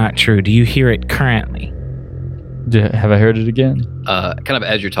 That is not true. Do you hear it currently? Have I heard it again? Kind of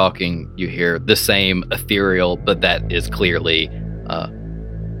as you're talking, you hear the same ethereal, but that is clearly.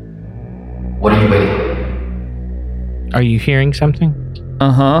 What are you waiting? Are you hearing something?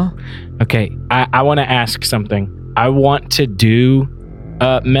 Uh-huh. Okay, I want to ask something. I want to do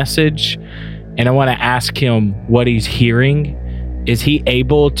a message, and I want to ask him what he's hearing. Is he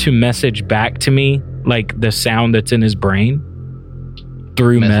able to message back to me, like the sound that's in his brain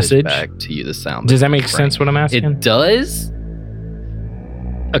through message? Back to you, the sound. Does that make sense what I'm asking? It does.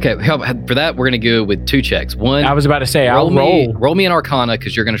 Okay, for that, we're going to go with 2 checks. One, I was about to say, I'll roll. Roll me an Arcana,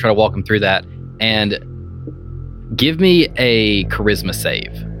 because you're going to try to walk him through that. And give me a Charisma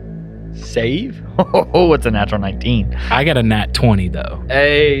save. Save? Oh, it's a natural 19. I got a nat 20, though.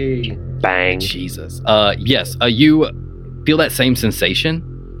 Hey. Bang. Jesus. Yes, you feel that same sensation,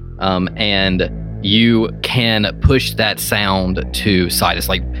 and you can push that sound to Sidus.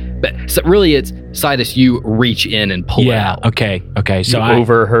 So really, it's Sidus. You reach in and pull it out. Okay. So You I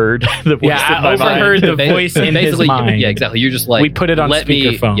overheard the voice in I my mind. overheard the voice in his Basically, mind. yeah, exactly. You're just like, We put it on let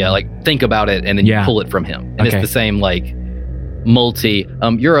speakerphone. me, think about it, and then you pull it from him. And Okay. it's the same, multi.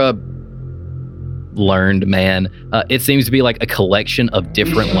 You're a learned man. It seems to be like a collection of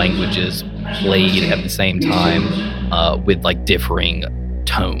different languages played at the same time, with differing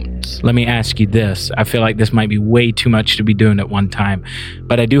tones. Let me ask you this. I feel like this might be way too much to be doing at one time,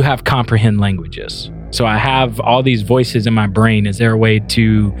 but I do have comprehend languages. So I have all these voices in my brain. Is there a way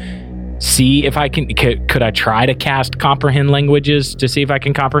to see if I can, could I try to cast comprehend languages to see if I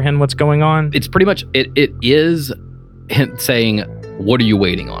can comprehend what's going on? It's pretty much, it is saying, what are you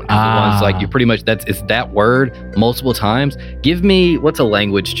waiting on? 'Cause the ones you pretty much, it's that word multiple times. Give me, what's a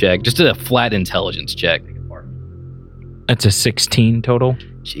language check? Just a flat intelligence check. That's a 16 total.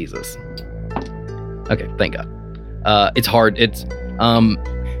 Jesus. Okay, thank God. It's hard. It's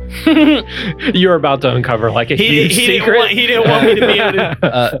You're about to uncover a huge secret. He didn't want me to be able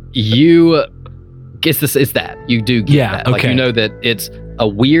to. you guess this is that. You do get Yeah, that. okay. You know that it's a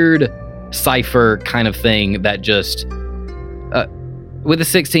weird cipher kind of thing that just with a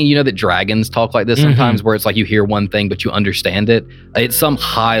 16, you know that dragons talk like this sometimes, where it's you hear one thing but you understand it. It's some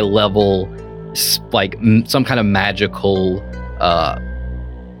high level, some kind of magical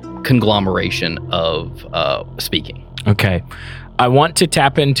conglomeration of speaking. Okay. I want to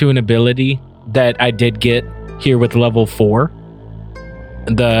tap into an ability that I did get here with level 4.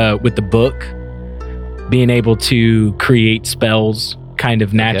 With the book, being able to create spells kind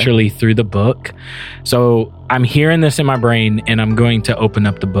of naturally through the book. So I'm hearing this in my brain, and I'm going to open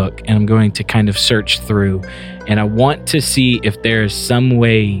up the book, and I'm going to kind of search through, and I want to see if there's some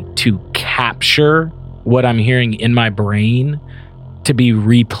way to capture what I'm hearing in my brain to be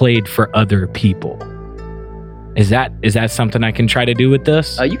replayed for other people. Is that something I can try to do with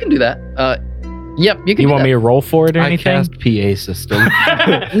this? You can do that. Yep, you can. You do want that. me to roll for it or I anything? cast PA system.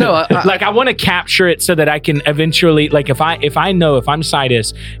 No, I want to capture it so that I can eventually, like, if I know, if I'm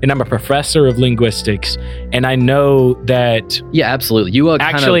Sidus and I'm a professor of linguistics and I know that yeah, absolutely. You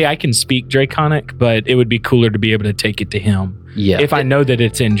actually I can speak Draconic, but it would be cooler to be able to take it to him. Yeah, if I know that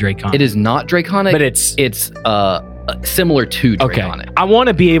it's in Draconic. it is not Draconic, but it's similar to Draconic. Okay. I want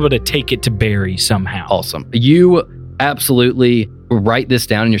to be able to take it to Barry somehow. Awesome. You absolutely write this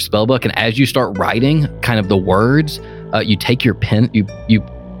down in your spell book, and as you start writing kind of the words, you take your pen, you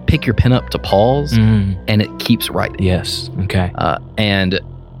pick your pen up to pause, and it keeps writing. Yes. Okay. And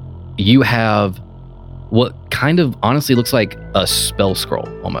you have what kind of honestly looks like a spell scroll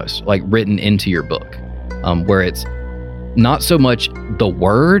almost, like written into your book, where it's not so much the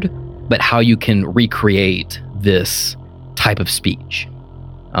word, but how you can recreate this type of speech.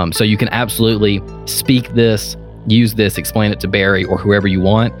 So you can absolutely speak this, use this, explain it to Barry or whoever you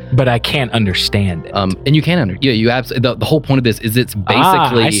want. But I can't understand it. And you can the whole point of this is it's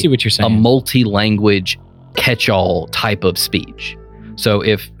basically I see what you're saying. a multi-language catch-all type of speech. So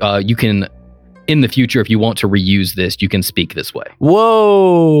if you can, in the future, if you want to reuse this, you can speak this way.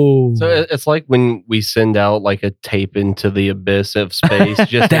 Whoa. So it's like when we send out like a tape into the abyss of space,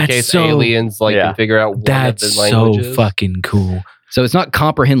 just in That's case so- aliens can figure out one That's of the languages. so fucking cool. So it's not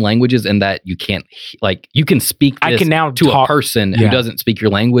comprehend languages in that you can't, you can speak this I can now to talk- a person who doesn't speak your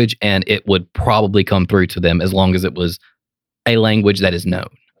language, and it would probably come through to them as long as it was a language that is known.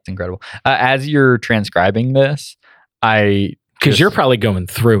 That's incredible. As you're transcribing this, Because you're probably going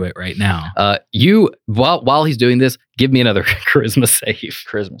through it right now. While he's doing this, give me another charisma save.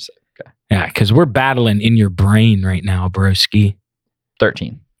 Charisma save. Okay. Yeah, because we're battling in your brain right now, broski.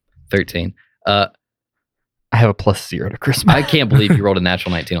 13. 13. I have a +0 to charisma. I can't believe you rolled a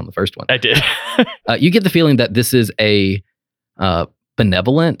natural 19 on the first one. I did. You get the feeling that this is a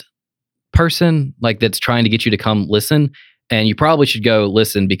benevolent person, like that's trying to get you to come listen, and you probably should go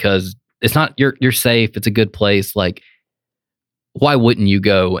listen because it's not you're safe. It's a good place. Like, why wouldn't you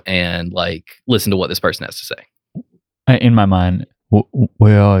go and like listen to what this person has to say? In my mind,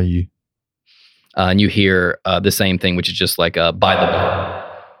 where are you? And you hear the same thing, which is just like by the bar.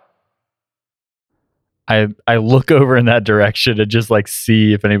 I look over in that direction and just like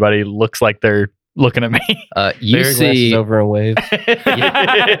see if anybody looks like they're looking at me. You Barry see glances over and waves.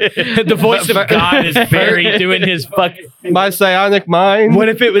 The voice of God is Barry doing his fuck. My psionic mind. What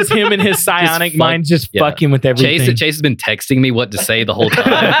if it was him and his psionic mind just fucking with everything? Chase has been texting me what to say the whole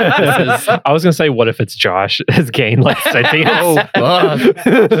time. I was gonna say, what if it's Josh has gained like sentience?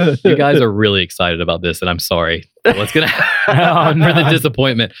 You guys are really excited about this, and I'm sorry. What's gonna happen for the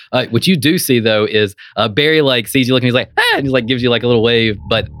disappointment? What you do see though is Barry like sees you looking. He's like, and he like gives you like a little wave.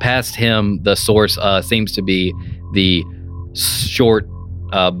 But past him, the source seems to be the short,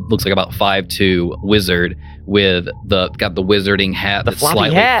 looks like about 5'2" wizard with got the wizarding hat that's floppy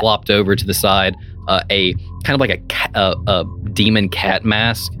slightly hat. flopped over to the side. A kind of like a demon cat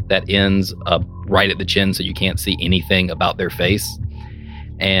mask that ends right at the chin, so you can't see anything about their face,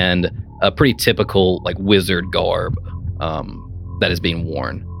 and a pretty typical like wizard garb that is being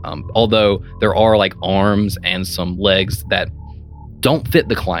worn. Although there are like arms and some legs that don't fit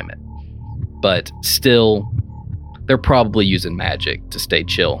the climate, but still they're probably using magic to stay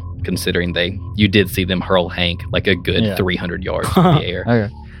chill, considering you did see them hurl Hank like a good 300 yards in the air.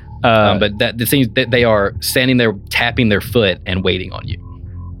 Okay. But that it seems that they are standing there tapping their foot and waiting on you.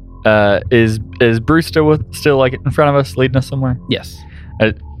 Is Bruce still like in front of us, leading us somewhere? Yes.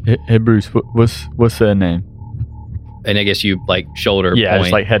 Hey Bruce, what's their name? And I guess you like shoulder Yeah, point.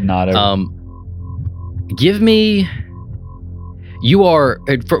 just like head nod over. Give me. You are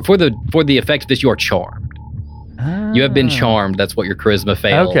for the effect of this. You are charmed. You have been charmed. That's what your charisma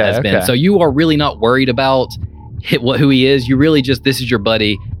fail has been. So you are really not worried about who he is. You really just, this is your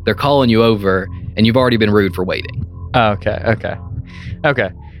buddy. They're calling you over, and you've already been rude for waiting. Okay.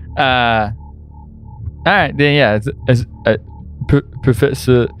 All right, then yeah.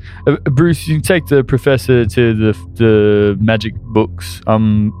 Professor Bruce, you can take the professor to the magic books.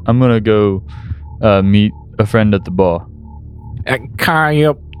 I'm gonna go meet a friend at the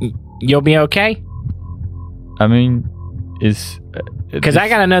Carl, you'll be okay? I mean, is Because I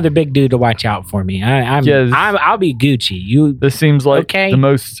got another big dude to watch out for me. I'll be Gucci. You. This seems like Okay. the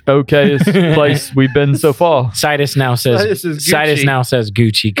most okayest place we've been so far. Sidus now says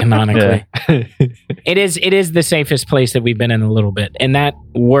Gucci canonically. It is the safest place that we've been in a little bit, and that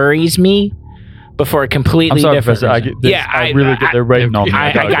worries me. Before a completely I'm sorry, different. Professor. I really get their rating on me.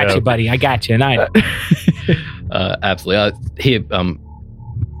 I got you, buddy. I got you. And Absolutely.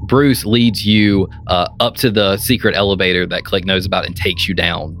 Bruce leads you up to the secret elevator that Click knows about and takes you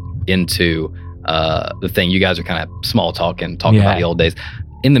down into the thing. You guys are kind of small talking about the old days.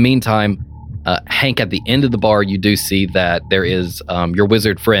 In the meantime, Hank, at the end of the bar, you do see that there is your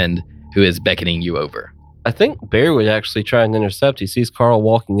wizard friend who is beckoning you over. I think Barry would actually try and intercept. He sees Carl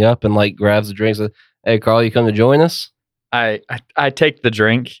walking up and like grabs the drink. Says, "Hey, Carl, you come to join us?" I take the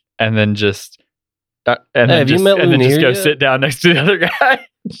drink and then just have you met and then just Lumiere go yet? sit down next to the other guy.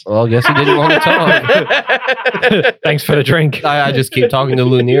 Well, I guess he didn't want to talk. Thanks for the drink. I just keep talking to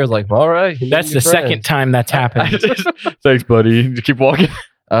Lumiere. Like, all right. that's the second time that's happened. Thanks, buddy. Just keep walking.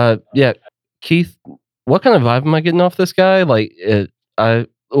 Yeah, Keith, what kind of vibe am I getting off this guy? Like, I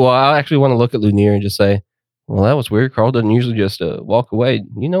actually want to look at Lumiere and just say, well, that was weird. Carl doesn't usually just walk away.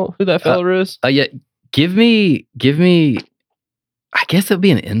 You know who that fella is? Yeah, give me. I guess it'd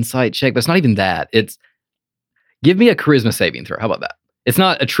be an insight check, but it's not even that. It's give me a charisma saving throw. How about that? It's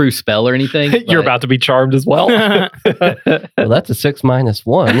not a true spell or anything. You're about to be charmed as well. Well, that's a 6 -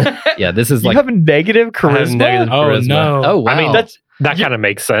 1. Yeah, this is You like have a negative charisma. Oh no! oh wow. I mean, that kind of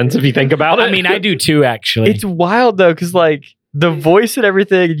makes sense if you think about it. I mean, I do too. Actually, It's wild though, because like the voice and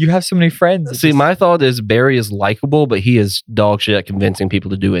everything. You have so many friends. It's See, just- my thought is Barry is likable, but he is dog shit at convincing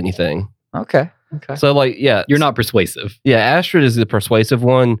people to do anything. okay. So, like, yeah, you're not persuasive. Yeah, Astrid is the persuasive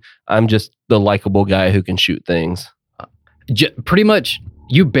one. I'm just the likable guy who can shoot things. Pretty much,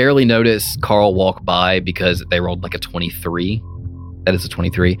 you barely notice Carl walk by because they rolled like a 23. That is a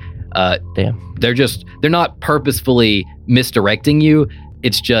 23. Damn. They're not purposefully misdirecting you.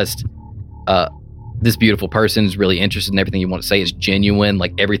 It's just this beautiful person is really interested in everything you want to say. It's genuine.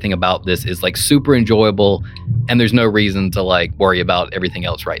 Like everything about this is like super enjoyable, and there's no reason to like worry about everything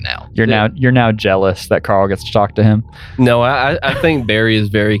else right now. You're now jealous that Carl gets to talk to him. No, I think Barry is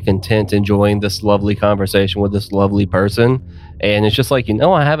very content enjoying this lovely conversation with this lovely person. And it's just like,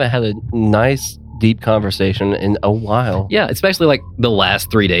 I haven't had a nice, deep conversation in a while. Yeah, especially like the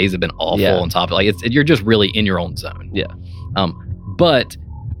last 3 days have been awful on top of it. Like you're just really in your own zone. Yeah. But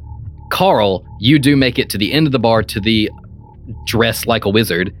Carl, you do make it to the end of the bar to the dress like a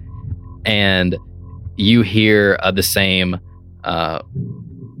wizard, and you hear the same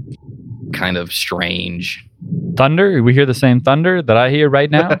kind of strange Thunder? We hear the same thunder that I hear right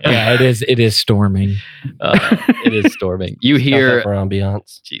now. yeah, it is storming. it is storming. You hear for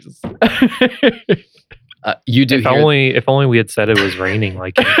ambiance. Jesus. You do hear. If only we had said it was raining.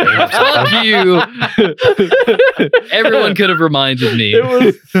 Like in the game or something. Fuck you. Everyone could have reminded me.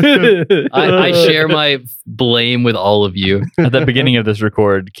 I share my blame with all of you. At the beginning of this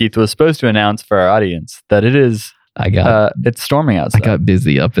record, Keith was supposed to announce for our audience that it is it's storming outside.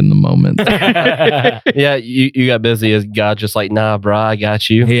 Busy up in the moment. Yeah, you got busy as God, just like, nah, brah, I got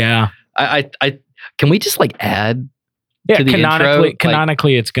you. Yeah. I can we just like add Yeah, to the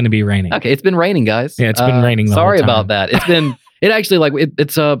canonically, it's going to be raining. Okay, it's been raining, guys. Yeah, it's been raining the Sorry whole time. about that. It actually like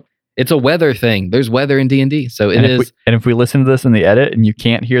it's a weather thing. There's weather in D&D, so it and is. If we listen to this in the edit and you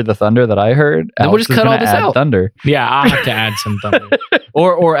can't hear the thunder that I heard, Then we'll Alex just is cut all gonna this add out. Thunder. Yeah, I'll have to add some thunder.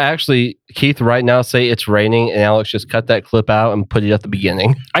 Or actually, Keith, right now, say it's raining, and Alex just cut that clip out and put it at the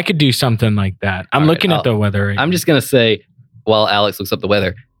beginning. I could do something like that. I'm All right, looking at the weather. Right I'm now. just gonna say, while Alex looks up the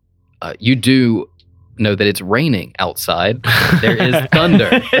weather, you do know that it's raining outside. There is thunder,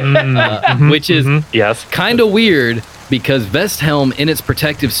 which is yes, kind of weird because Vesthelm in its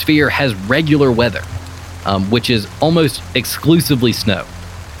protective sphere has regular weather, which is almost exclusively snow,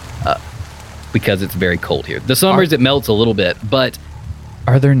 because it's very cold here. The summers it melts a little bit, but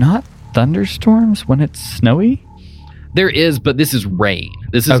Are there not thunderstorms when it's snowy? there is. But this is rain.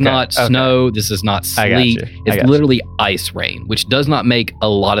 This is Okay, not okay. snow. This is not I got sleet. you. I It's got you. literally ice rain, which does not make a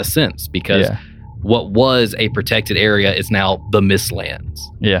lot of sense because Yeah. what was a protected area is now the Mistlands.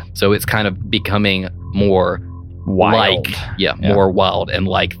 Yeah. So it's kind of becoming more Wild. like, more wild and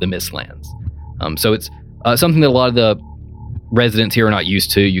like the Mistlands. So it's something that a lot of the residents here are not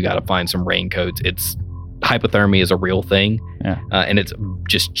used to. You got to find some raincoats. It's hypothermia is a real thing, and it's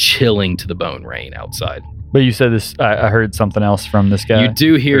just chilling to the bone rain outside. But you said this. I heard something else from this guy. You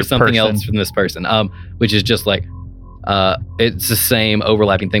do hear or something person. else from this person, which is just like it's the same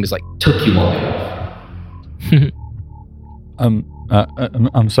overlapping thing. It's like took you long.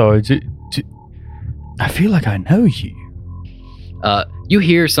 I'm sorry. I feel like I know you. You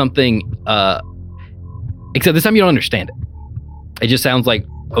hear something, except this time you don't understand it. It just sounds like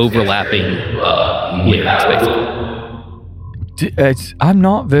overlapping lyrics, basically. I'm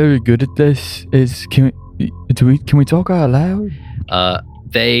not very good at this. Can we talk out loud?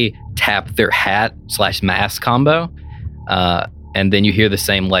 They tap their hat/mask combo, and then you hear the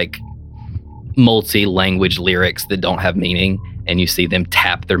same like multi-language lyrics that don't have meaning, and you see them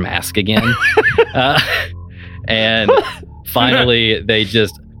tap their mask again. And finally, they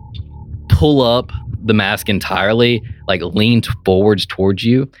just pull up the mask entirely, like lean forwards towards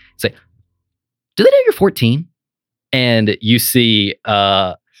you. Say, "Do they know you're 14?" And you see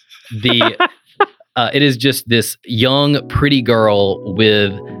it is just this young, pretty girl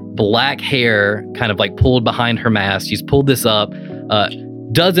with black hair, kind of like pulled behind her mask. She's pulled this up.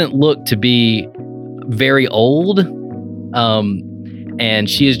 Doesn't look to be very old, and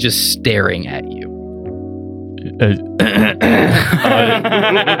she is just staring at you.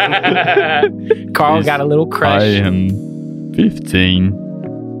 Carl got a little crush. I am 15.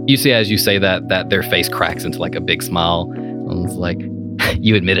 You see, as you say that their face cracks into like a big smile. And it's like,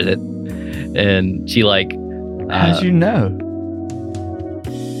 you admitted it. And she like, how'd you know?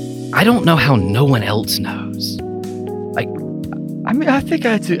 I don't know how no one else knows. I mean, I think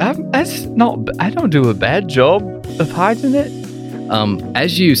I do. I don't do a bad job of hiding it.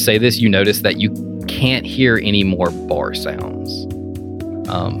 As you say this, you notice that you can't hear any more bar sounds.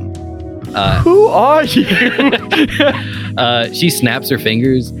 Who are you? She snaps her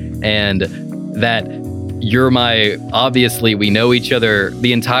fingers, and that obviously we know each other.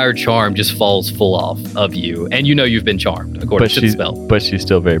 The entire charm just falls full off of you, and you know you've been charmed according to the spell. But she's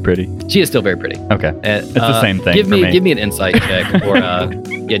still very pretty. She is still very pretty. Okay, it's the same thing. Give for me. Give me an insight check, or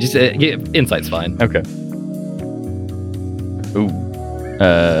just insight's fine. Okay. Ooh,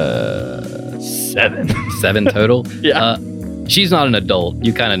 7. 7 total. Yeah. She's not an adult.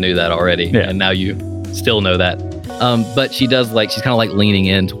 You kind of knew that already, and now you still know that. But she does she's kind of like leaning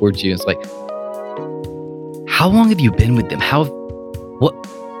in towards you. It's like, how long have you been with them? What?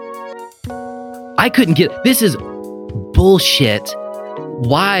 I couldn't get, this is bullshit.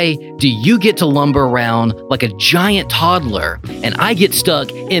 Why do you get to lumber around like a giant toddler and I get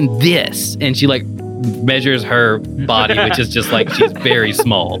stuck in this? And she like measures her body, which is just like, she's very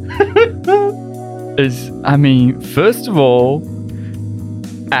small. First of all,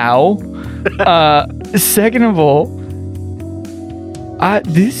 ow. Second of all,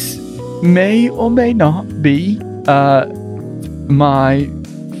 this may or may not be my.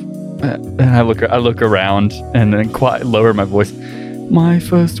 And I look around and then quite lower my voice. My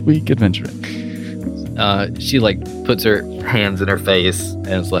first week adventuring. She like puts her hands in her face and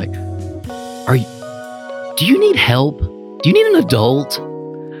is like, do you need help? Do you need an adult?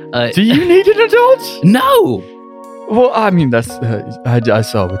 Do you need an adult? No. Well, I mean, that's I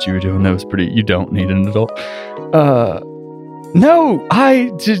saw what you were doing. That was pretty. You don't need an adult. No,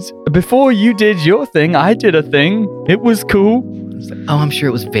 I just before you did your thing, I did a thing. It was cool. Oh, I'm sure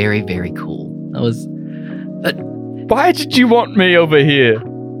it was very, very cool. That was. Why did you want me over here?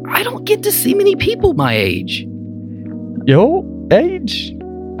 I don't get to see many people my age. Your age?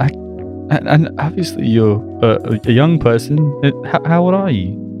 And obviously you're a young person. How old are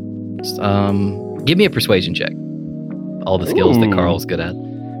you? Give me a persuasion check. All the skills that Carl's good at.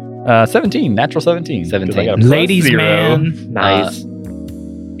 17, natural 17. 17. Ladies, man. Nice.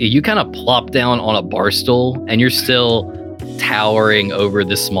 You kind of plop down on a bar stool, and you're still towering over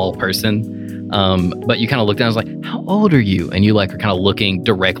this small person. But you kind of look down and it's like, how old are you? And you like are kind of looking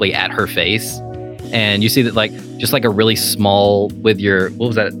directly at her face. And you see that like, just like a really small with your, what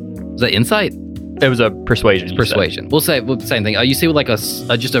was that? Was that insight? It was a persuasion. Persuasion. We'll say the same thing. You see with like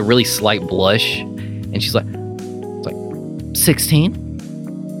just a really slight blush. And she's like, 16?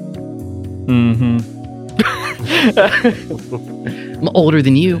 Mm-hmm. I'm older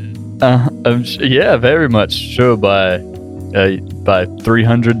than you. Yeah, very much. Sure, by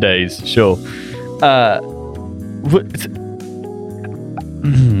 300 days. Sure.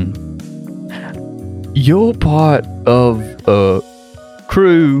 You're part of a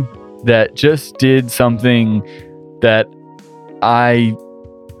crew that just did something that I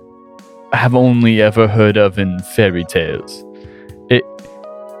have only ever heard of in fairy tales.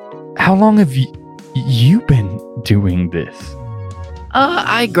 How long have you been doing this?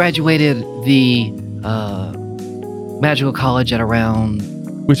 I graduated the magical college at around...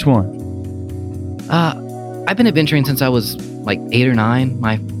 Which one? I've been adventuring since I was like 8 or 9.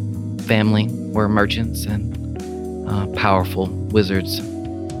 My family were merchants and powerful wizards.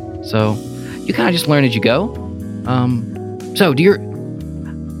 So you kind of just learn as you go. So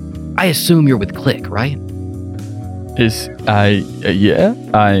I assume you're with Click, right?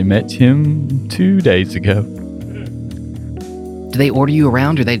 I met him 2 days ago. Do they order you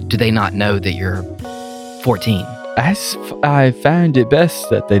around, or do they not know that you're 14? I found it best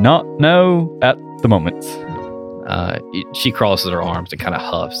that they not know at the moment. She crosses her arms and kind of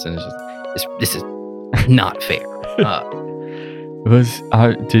huffs, and this is not fair.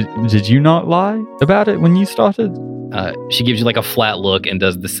 Did you not lie about it when you started? She gives you like a flat look and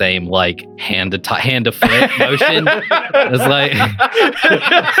does the same like hand to foot motion. It's like,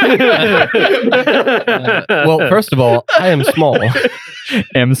 Well, first of all, I am small.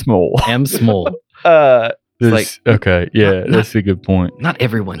 Am small. am small. Okay, yeah, that's a good point. Not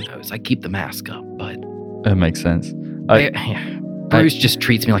everyone knows. I keep the mask up, but That makes sense. Bruce just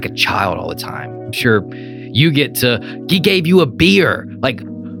treats me like a child all the time. I'm sure you get to. He gave you a beer, like.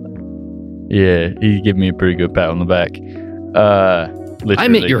 Yeah, he gave me a pretty good pat on the back. Literally. I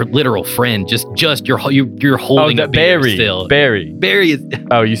meant your literal friend. Just you're holding a beer Barry. still. Barry. Barry is.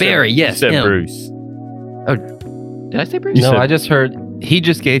 Oh, you said Barry, yes, You said him. Bruce. Did I say Bruce? You No, said- I just heard he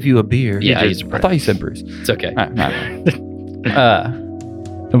just gave you a beer. Yeah, I thought you said Bruce. it's okay.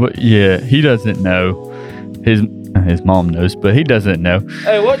 But yeah, he doesn't know. His mom knows, but he doesn't know.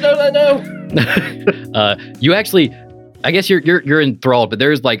 Hey, what don't I know? You actually, I guess you're enthralled, but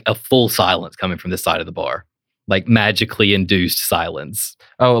there's like a full silence coming from this side of the bar, like magically induced silence.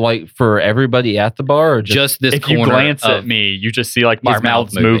 Oh, like for everybody at the bar, or Just this If corner. you glance of, at me, you just see like our his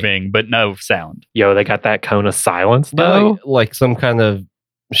mouth mouths moving. moving, but no sound. Yo, they got that cone of silence though. like some kind of.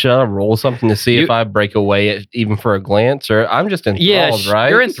 Should I roll something to see if I break away even for a glance, or I'm just enthralled, yeah, right?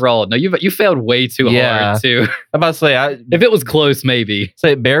 you're enthralled. No, you failed way too Yeah. hard too. I'm about to say, If it was close, maybe.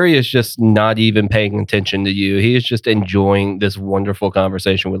 Barry is just not even paying attention to you. He is just enjoying this wonderful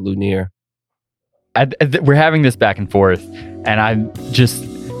conversation with Lumiere. We're having this back and forth, and I'm just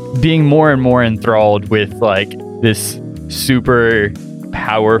being more and more enthralled with like this super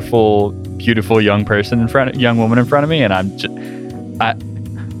powerful, beautiful young woman in front of me, and I'm just,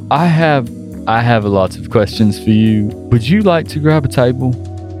 I have lots of questions for you. Would you like to grab a table?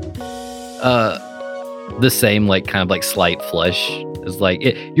 The same, like kind of like slight flush is like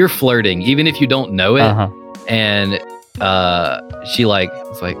you're flirting, even if you don't know it. Uh-huh. And she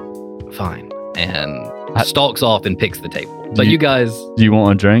it's like fine, and stalks off and picks the table. But you guys, Do you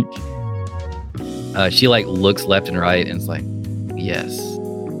want a drink? she like looks left and right and it's like, yes.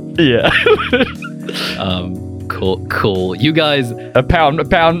 Yeah. Cool. You guys, a pound,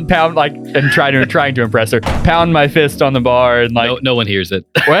 like, and trying to impress her. Pound my fist on the bar and like. no one hears it.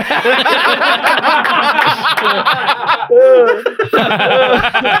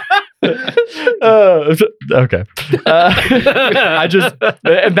 Okay. I just,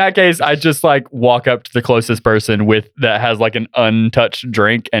 in that case, I just like walk up to the closest person that has like an untouched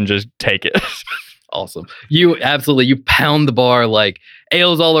drink and just take it. Awesome. You pound the bar like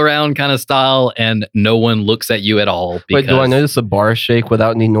ales all around kind of style, and no one looks at you at all. Wait, do I notice the bar shake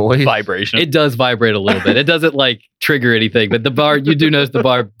without any noise? Vibration. It does vibrate a little bit. It doesn't like trigger anything, but you do notice the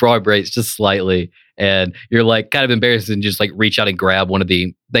bar vibrates just slightly, and you're like kind of embarrassed and just like reach out and grab one of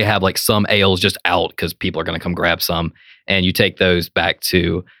they have like some ales just out because people are going to come grab some, and you take those back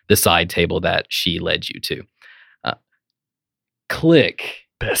to the side table that she led you to. Click.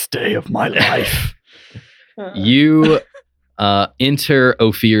 Best day of my life. You enter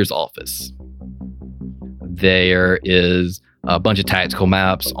Ophir's office. There is a bunch of tactical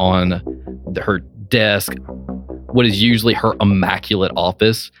maps on her desk. What is usually her immaculate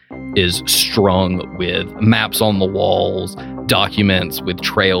office is strung with maps on the walls, documents with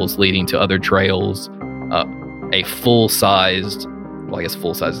trails leading to other trails, a full-sized, well, I guess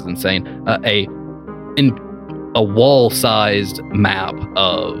full-size is insane, a wall-sized map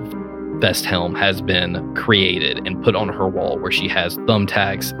of Vesthelm has been created and put on her wall, where she has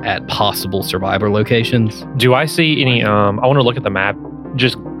thumbtacks at possible survivor locations. Do I see any? I want to look at the map,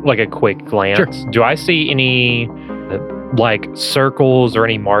 just like a quick glance. Sure. Do I see any like circles or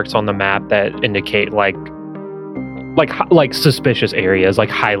any marks on the map that indicate like suspicious areas, like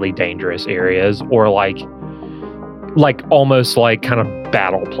highly dangerous areas, or like almost like kind of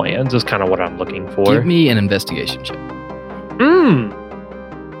battle plans is kind of what I'm looking for. Give me an investigation check.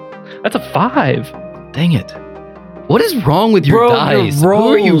 That's a 5. Dang it. What is wrong with your dice? Your Who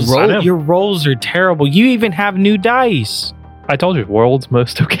are you rolls, rolling? your rolls are terrible. You even have new dice. I told you, world's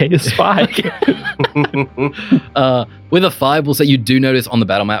most okay spy. With a 5, we'll say you do notice on the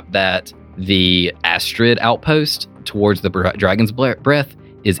battle map that the Astrid outpost towards the Dragon's Breath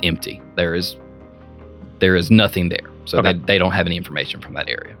is empty. There is nothing there. So Okay. they don't have any information from that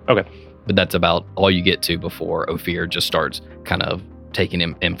area. Okay. But that's about all you get to before Ophir just starts kind of taking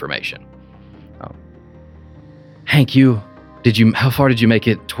information. Hank, how far did you make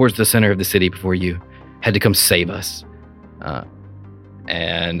it towards the center of the city before you had to come save us?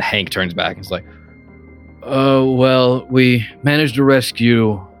 And Hank turns back and is like, well, we managed to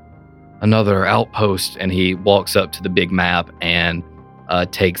rescue another outpost. And he walks up to the big map and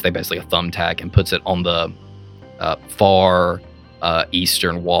takes basically a thumbtack and puts it on the far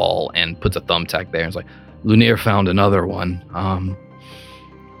eastern wall and puts a thumbtack there. And it's like, Lunir found another one.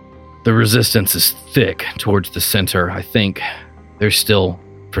 The resistance is thick towards the center. I think there's still,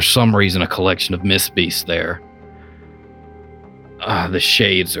 for some reason, a collection of mist beasts there. The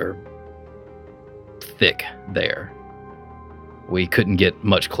shades are thick there. We couldn't get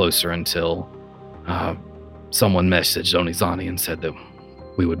much closer until someone messaged Onizani and said that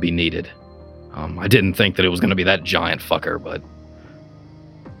we would be needed. I didn't think that it was going to be that giant fucker, but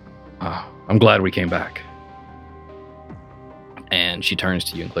I'm glad we came back. And she turns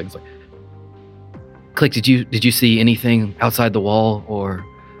to you and Click's like, Click, did you see anything outside the wall, or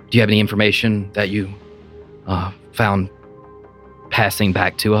do you have any information that you found passing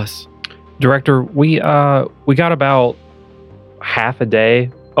back to us? Director, we got about half a day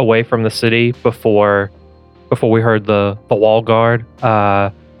away from the city before we heard the wall guard.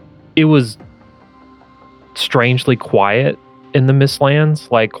 It was strangely quiet in the Mistlands,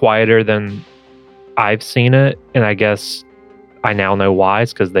 like quieter than I've seen it, and I guess I now know why.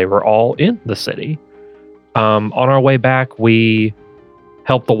 It's because they were all in the city. On our way back, we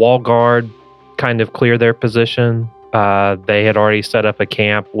helped the wall guard kind of clear their position. They had already set up a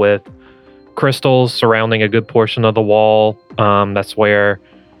camp with crystals surrounding a good portion of the wall. That's where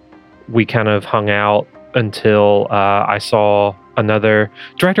we kind of hung out until I saw another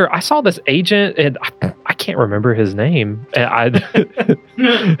director. I saw this agent, and I can't remember his name.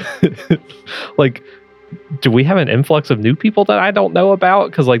 Like, do we have an influx of new people that I don't know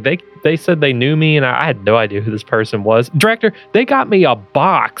about? Because like they said they knew me, and I had no idea who this person was. Director, they got me a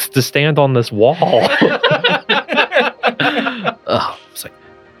box to stand on this wall. It's like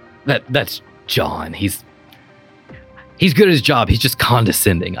that's John. He's good at his job. He's just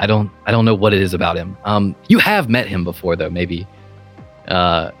condescending. I don't know what it is about him. You have met him before though. Maybe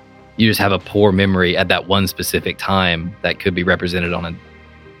you just have a poor memory at that one specific time that could be represented on a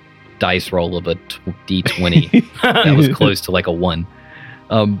dice roll of a D20 that was close to like a 1.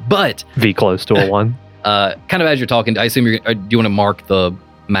 But V close to a 1. Kind of as you're talking, I assume do you want to mark the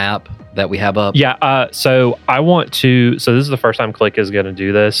map that we have up? Yeah. So I want to. So this is the first time Click is going to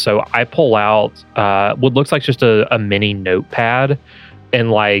do this. So I pull out what looks like just a mini notepad and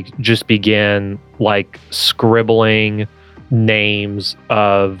like just begin like scribbling names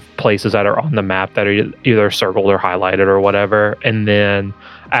of places that are on the map that are either circled or highlighted or whatever. And then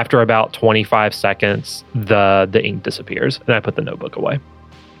after about 25 seconds, the ink disappears and I put the notebook away.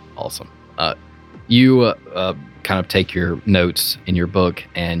 Awesome. You kind of take your notes in your book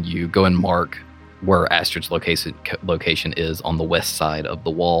and you go and mark where Astrid's location is on the west side of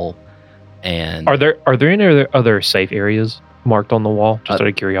the wall. And are there any other safe areas marked on the wall? Just out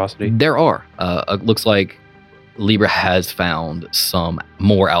of curiosity. There are. Looks like Libra has found some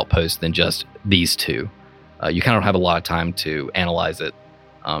more outposts than just these two. You kind of don't have a lot of time to analyze it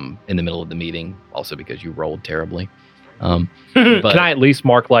in the middle of the meeting, also because you rolled terribly. But, can I at least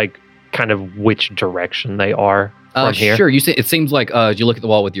mark like kind of which direction they are from here? Sure. It seems like you look at the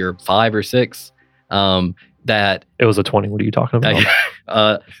wall with your 5 or 6. That it was a 20. What are you talking about?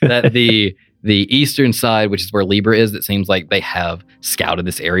 That the eastern side, which is where Libra is, it seems like they have scouted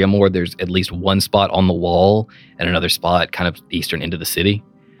this area more. There's at least one spot on the wall and another spot kind of eastern into the city.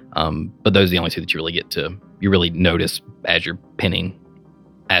 But those are the only two that you really notice as you're pinning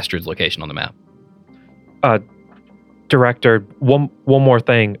Astrid's location on the map. Director, one more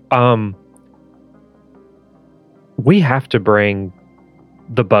thing. We have to bring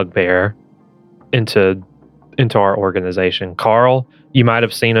the Bugbear into our organization. Carl, you might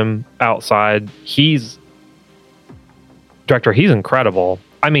have seen him outside. Director, he's incredible.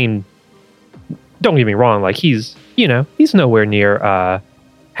 I mean, don't get me wrong, like he's nowhere near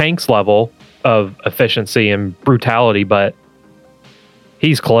Hank's level of efficiency and brutality, but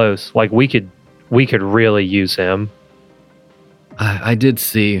he's close. Like we could really use him. I did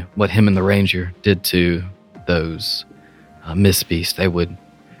see what him and the Ranger did to those Mist Beasts.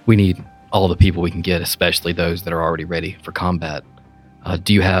 We need all the people we can get, especially those that are already ready for combat.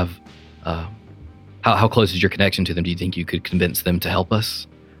 Do you have, how close is your connection to them? Do you think you could convince them to help us?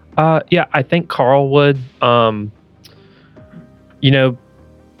 Yeah, I think Carl would.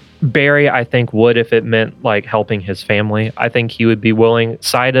 Barry, I think, would if it meant like helping his family. I think he would be willing.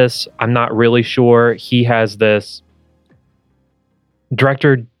 Sidus, I'm not really sure. He has this.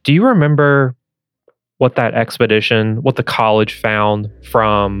 Director, do you remember what that expedition, what the college found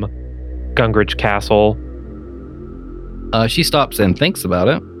from Gungrich Castle? She stops and thinks about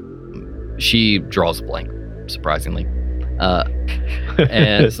it. She draws a blank, surprisingly.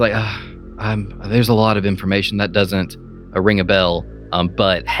 And it's like, there's a lot of information that doesn't ring a bell.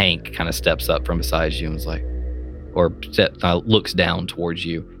 But Hank kind of steps up from beside you and is like, or looks down towards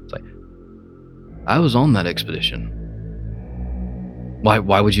you. It's like, I was on that expedition. Why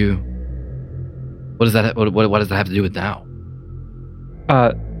would you? What does that? What does that have to do with now?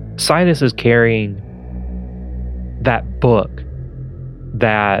 Sidus is carrying that book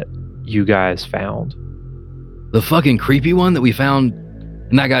that you guys found. The fucking creepy one that we found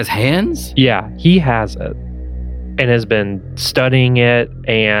in that guy's hands? Yeah, he has it and has been studying it,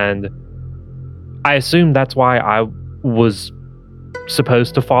 and I assume that's why I was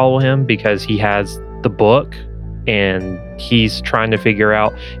supposed to follow him, because he has the book and he's trying to figure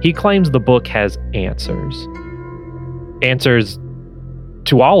out. He claims the book has answers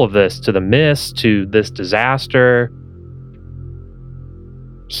to all of this, to the mist, to this disaster.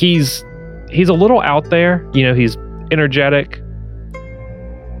 He's a little out there, he's energetic,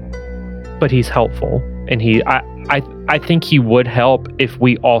 but he's helpful, and I think he would help if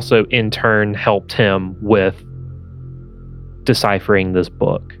we also in turn helped him with deciphering this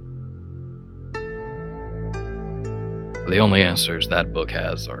book. The only answers that book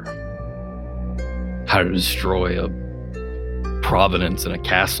has are how to destroy a providence in a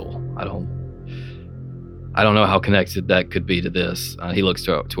castle. I don't know how connected that could be to this. He looks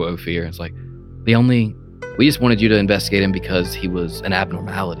to Ophir. It's like, we just wanted you to investigate him because he was an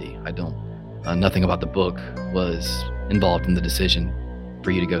abnormality. Nothing about the book was involved in the decision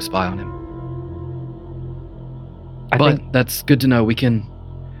for you to go spy on him. But that's good to know.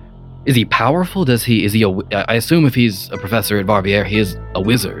 Is he powerful? I assume if he's a professor at Varvier, he is a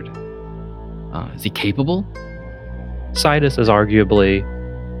wizard. Is he capable? Sidus is arguably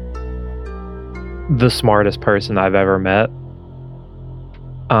the smartest person I've ever met.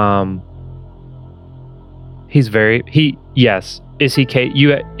 Yes. Is he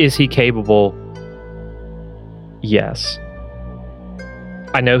capable? Yes.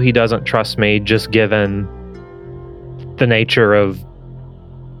 I know he doesn't trust me, just given the nature of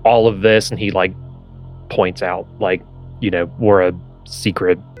all of this, and he points out we're a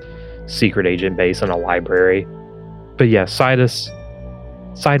secret agent base in a library. But yeah, Sidus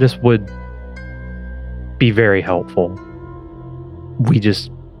would be very helpful. We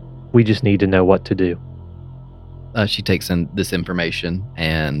just need to know what to do. She takes in this information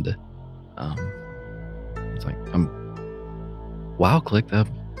and it's like, wow, Click, I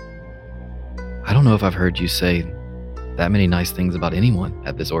don't know if I've heard you say that many nice things about anyone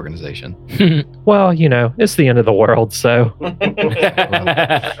at this organization. Well, it's the end of the world, so. Well,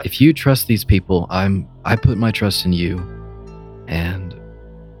 if you trust these people, I put my trust in you. And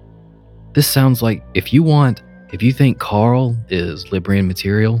this sounds like, if you think Carl is Librian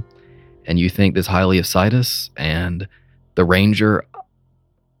material, and you think this highly of Sidus, and the Ranger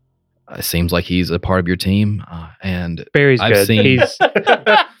seems like he's a part of your team, and Barry's I've good. seen.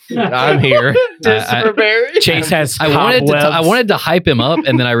 I'm here. Chase has I wanted to hype him up,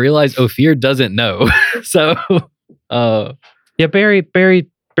 and then I realized Ophir doesn't know. So, yeah, Barry's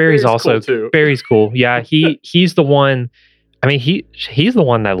also cool too. Barry's cool. Yeah, he's the one. I mean, he's the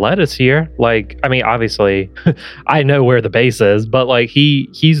one that led us here. Obviously, I know where the base is, but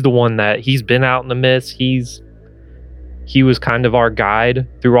he's the one that he's been out in the mist. He was kind of our guide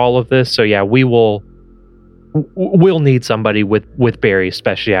through all of this. So yeah, we'll need somebody with Barry's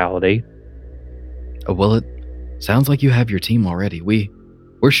speciality. Well, it sounds like you have your team already.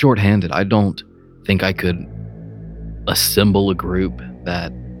 We're short-handed. I don't think I could assemble a group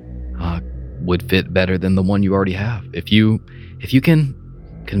that would fit better than the one you already have. If you can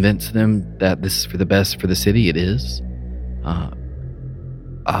convince them that this is for the best for the city, it is. I'll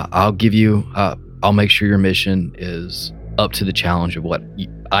make sure your mission is up to the challenge of what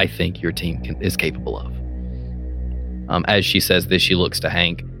I think your team is capable of. As she says this, she looks to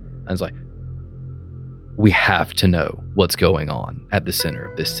Hank and is like, we have to know what's going on at the center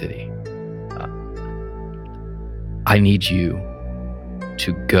of this city. I need you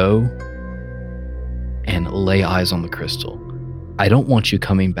to go and lay eyes on the crystal. I don't want you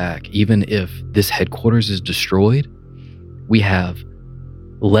coming back. Even if this headquarters is destroyed, we have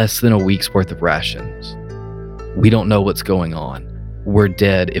less than a week's worth of rations. We don't know what's going on. We're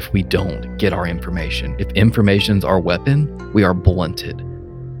dead if we don't get our information. If information's our weapon, we are blunted.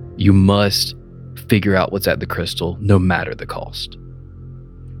 You must figure out what's at the crystal, no matter the cost.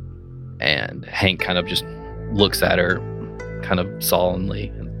 And Hank kind of just looks at her kind of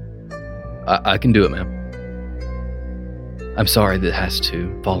solemnly. I can do it, ma'am. I'm sorry that has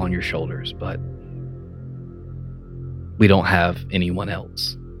to fall on your shoulders, but we don't have anyone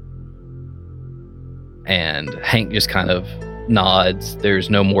else. And Hank just kind of nods. There's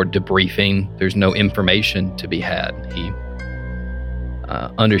no more debriefing. There's no information to be had. He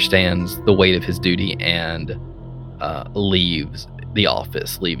understands the weight of his duty and leaves the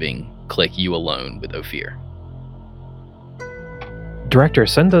office, leaving Click you alone with Ophir. Director,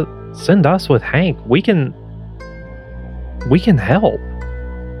 send us with Hank. We can help.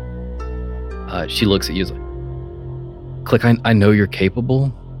 She looks at you as like, Click, I know you're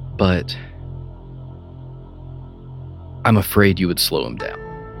capable, but I'm afraid you would slow him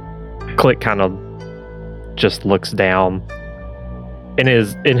down. Click kind of just looks down. In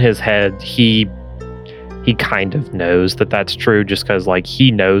his head, he kind of knows that that's true, just because like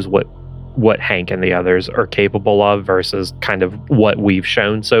he knows what Hank and the others are capable of versus kind of what we've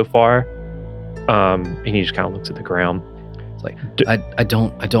shown so far. And he just kind of looks at the ground. It's like, I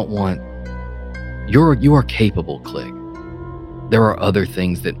don't want. You are capable, Click. There are other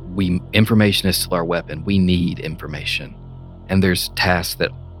things that information is still our weapon. We need information. And there's tasks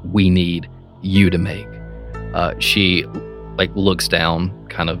that we need you to make. She looks down,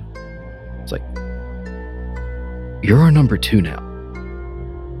 kind of, it's like, you're our number 2 now.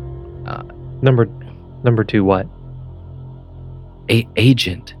 Number 2 what?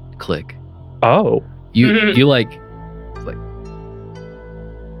 Agent, Click. Oh. You like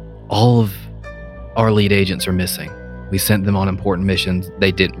all of our lead agents are missing. We sent them on important missions.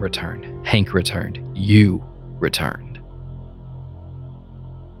 They didn't return. Hank returned. You returned.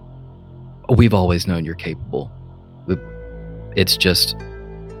 We've always known you're capable. It's just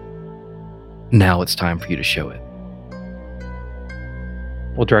now it's time for you to show it.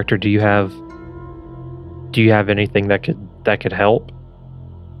 Well, Director, do you have anything that could help?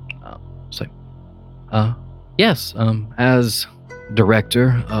 Yes. As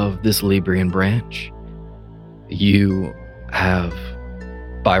director of this Librian branch, you have,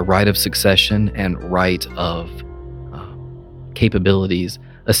 by right of succession and right of capabilities,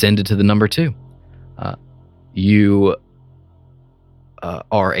 ascended to the number 2. You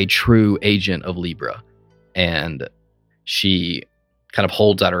are a true agent of Libra, and she kind of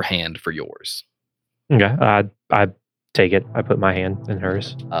holds out her hand for yours. Okay, I take it. I put my hand in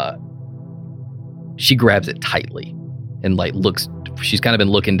hers. She grabs it tightly and looks. She's kind of been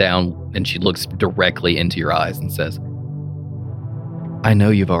looking down, and she looks directly into your eyes and says, I know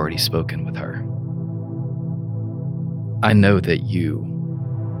you've already spoken with her. I know that you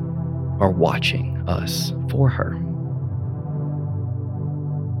are watching us for her.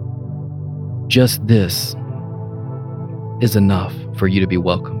 Just this is enough for you to be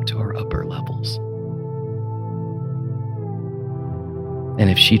welcome to our upper levels. And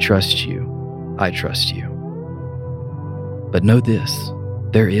if she trusts you, I trust you. But know this,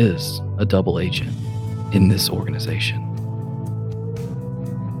 there is a double agent in this organization.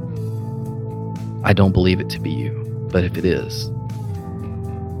 I don't believe it to be you, but if it is,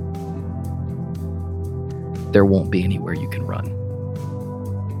 there won't be anywhere you can run.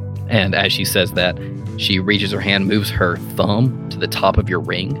 And as she says that, she reaches her hand, moves her thumb to the top of your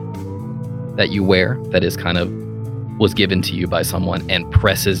ring that you wear, that is kind of was given to you by someone, and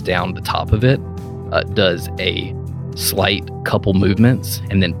presses down the top of it, does a slight couple movements,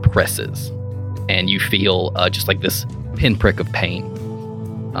 and then presses. And you feel just like this pinprick of pain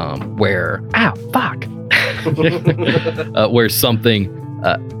where, ow, fuck, where something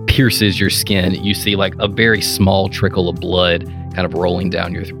pierces your skin. You see like a very small trickle of blood kind of rolling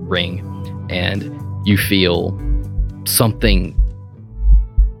down your ring, and you feel something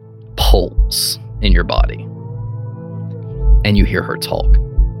pulse in your body. And you hear her talk.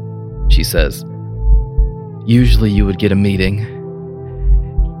 She says, usually you would get a meeting.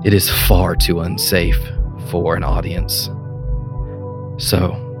 It is far too unsafe for an audience.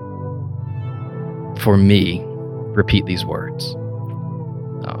 So, for me, repeat these words.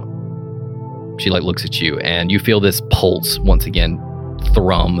 She looks at you, and you feel this pulse once again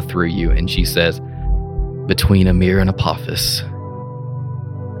thrum through you, and she says, between Amir and Apophis,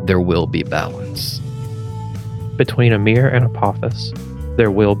 there will be balance. Between Amir and Apophis,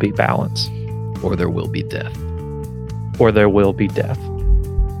 there will be balance. Or there will be death. Or there will be death.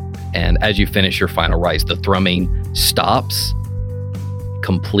 And as you finish your final rites, the thrumming stops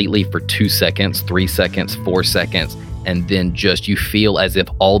completely for 2 seconds, 3 seconds, 4 seconds, and then just you feel as if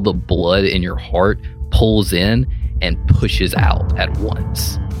all the blood in your heart pulls in and pushes out at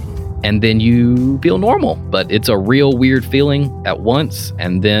once. And then you feel normal, but it's a real weird feeling at once,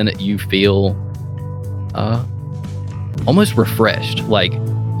 and then you feel almost refreshed, like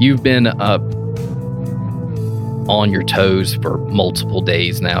You've been up on your toes for multiple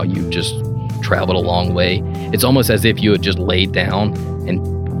days now. You've just traveled a long way. It's almost as if you had just laid down and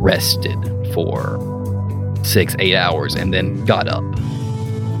rested for 6-8 hours and then got up.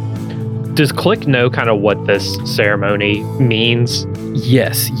 Does Click know kind of what this ceremony means?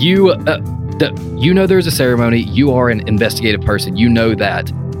 Yes, you know there's a ceremony. You are an investigative person. You know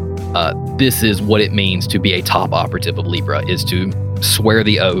that this is what it means to be a top operative of Libra, is to swear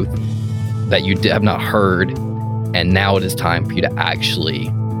the oath that you have not heard, and now it is time for you to actually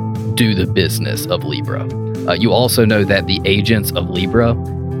do the business of Libra. You also know that the agents of Libra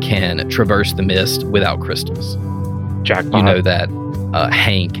can traverse the mist without crystals. Jackpot. You know that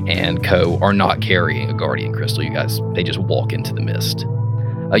Hank and co are not carrying a guardian crystal. You guys, they just walk into the mist.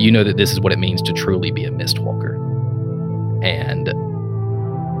 You know that this is what it means to truly be a mistwalker. And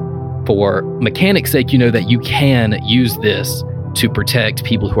for mechanics' sake, you know that you can use this to protect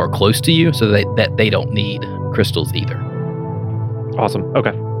people who are close to you so that they don't need crystals either. Awesome.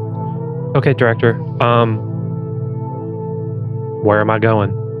 Okay, Director. Where am I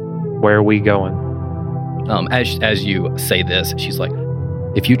going? Where are we going? As you say this, she's like,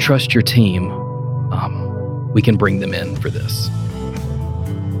 if you trust your team, we can bring them in for this.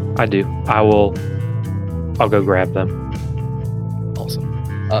 I do. I'll go grab them. Awesome.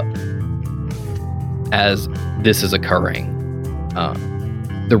 As this is occurring,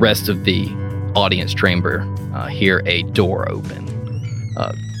 the rest of the audience chamber hear a door open.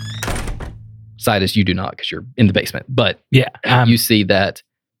 Sidus, you do not because you're in the basement. But Yeah. you see that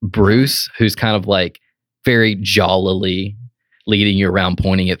Bruce, who's kind of like very jollily leading you around,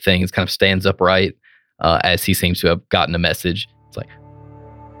 pointing at things, kind of stands upright as he seems to have gotten a message. It's like,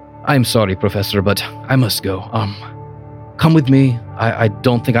 I'm sorry, Professor, but I must go. Come with me. I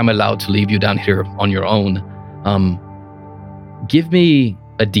don't think I'm allowed to leave you down here on your own. Give me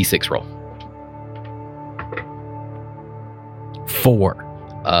a D6 roll. 4.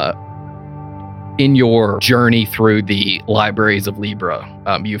 In your journey through the libraries of Libra,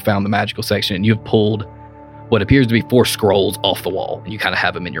 you found the magical section and you've pulled what appears to be 4 scrolls off the wall, and you kind of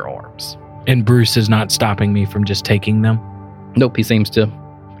have them in your arms. And Bruce is not stopping me from just taking them? Nope, he seems to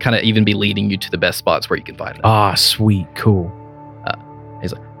kind of even be leading you to the best spots where you can find them. Ah, sweet. Cool.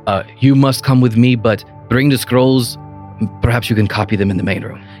 He's like, you must come with me, but bring the scrolls. Perhaps you can copy them in the main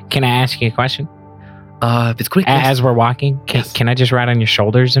room. Can I ask you a question? If it's quick. As we're walking, can I just ride on your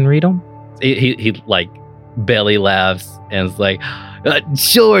shoulders and read them? He like belly laughs and is like,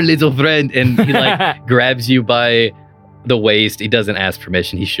 sure, little friend. And he like grabs you by the waist. He doesn't ask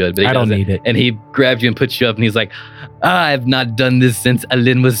permission. He should, but he I don't doesn't. need it. And he grabs you and puts you up, and he's like, I've not done this since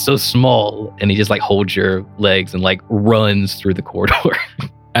Alin was so small. And he just like holds your legs and like runs through the corridor.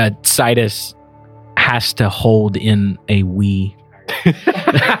 Sidus has to hold in a wee.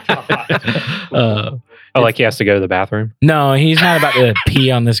 Like he has to go to the bathroom. No, he's not about to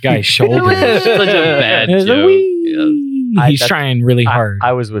pee on this guy's shoulders. Such a bad There's a joke. wee. Yeah. He's trying really hard.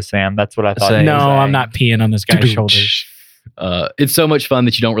 I was with Sam. That's what I thought. Same. he no, was I'm saying. not peeing on this guy's shoulders. It's so much fun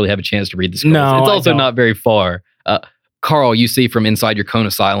that you don't really have a chance to read the scrolls. No, it's I also don't. not very far. Carl, you see from inside your cone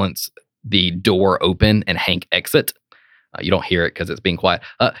of silence the door open and Hank exit. You don't hear it because it's being quiet.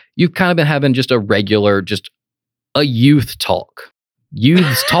 You've kind of been having just a regular, just a youth talk.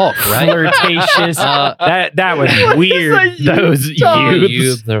 Youths talk, right? Flirtatious. That was weird. Those Youths,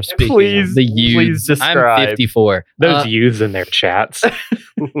 youths. they're speaking. Please. The youths. Please describe. I'm 54. Those youths in their chats.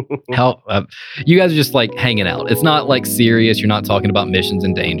 How you guys are just like hanging out. It's not like serious. You're not talking about missions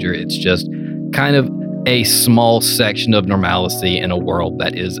in danger. It's just kind of a small section of normalcy in a world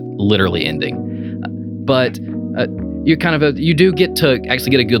that is literally ending. But you kind of you do get to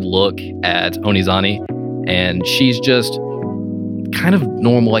actually get a good look at Onizani, and she's just kind of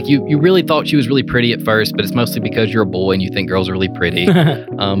normal. Like you really thought she was really pretty at first, but it's mostly because you're a boy and you think girls are really pretty.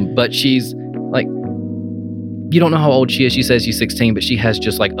 But she's like, you don't know how old she is. She says she's 16, but she has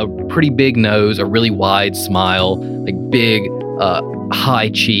just like a pretty big nose, a really wide smile, like big, high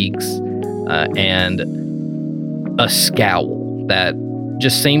cheeks, and a scowl that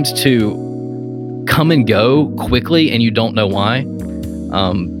just seems to come and go quickly, and you don't know why.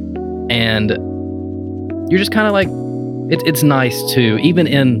 And you're just kind of like, it's nice too. Even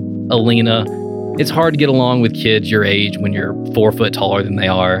in Alina, it's hard to get along with kids your age when you're 4 foot taller than they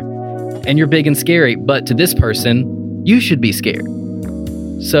are, and you're big and scary. But to this person, you should be scared.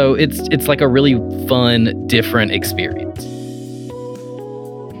 So it's like a really fun, different experience.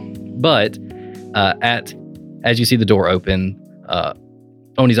 But as you see the door open,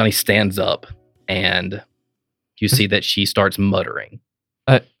 Onizani stands up, and you see that she starts muttering.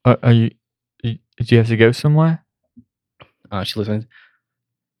 Are you? Do you have to go somewhere? She looks at me.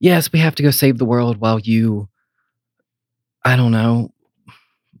 yes, we have to go save the world while you, I don't know,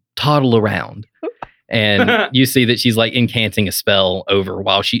 toddle around. And you see that she's like incanting a spell over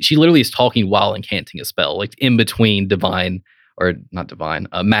while she literally is talking while incanting a spell, like in between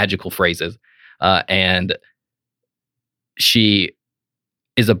magical phrases. And she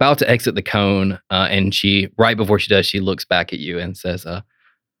is about to exit the cone. And right before she does, she looks back at you and says,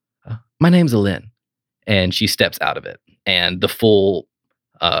 my name's Alin. And she steps out of it. And the full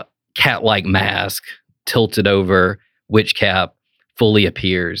cat-like mask, tilted over witch cap, fully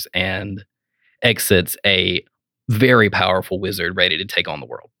appears and exits a very powerful wizard ready to take on the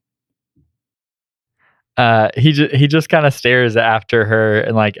world. He just kind of stares after her,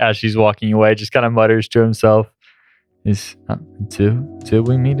 and like as she's walking away, just kind of mutters to himself, "Is till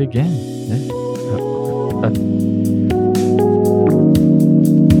we meet again."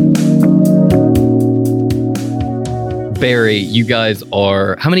 Barry, you guys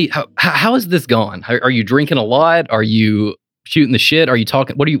are how is this gone? Are you drinking a lot? Are you shooting the shit? Are you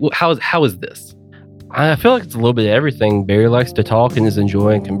talking? How is this? I feel like it's a little bit of everything. Barry likes to talk and is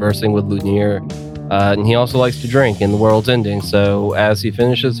enjoying conversing with Lunier. And he also likes to drink, and the world's ending. So as he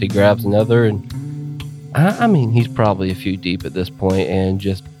finishes, he grabs another. And I mean, he's probably a few deep at this point and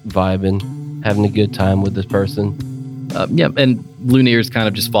just vibing, having a good time with this person. And Lunier's kind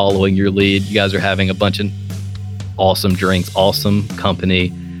of just following your lead. You guys are having a bunch of awesome drinks, awesome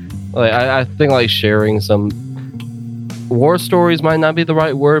company. Like I think like sharing some war stories might not be the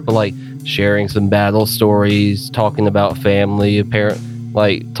right word, but like sharing some battle stories, talking about family, talking,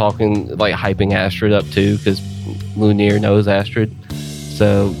 like hyping Astrid up too, because Lunier knows Astrid.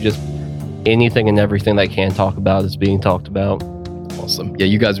 So just anything and everything they can talk about is being talked about. Awesome. Yeah,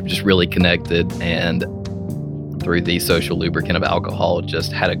 you guys are just really connected, and through the social lubricant of alcohol,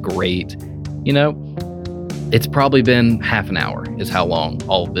 just had a great, it's probably been half an hour is how long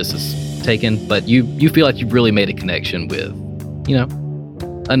all of this is taken, but you feel like you've really made a connection with,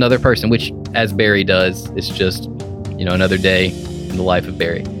 another person, which as Barry does, it's just, another day in the life of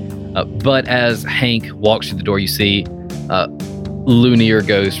Barry. But as Hank walks through the door, you see Lunier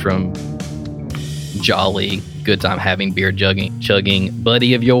goes from jolly, good time having beer chugging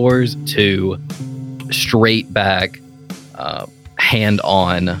buddy of yours to straight back, hand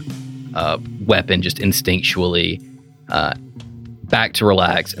on weapon, just instinctually, back to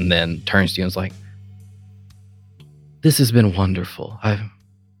relax, and then turns to you and is like, "This has been wonderful. I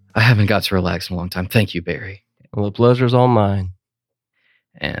haven't got to relax in a long time. Thank you, Barry." Well, the pleasure's all mine.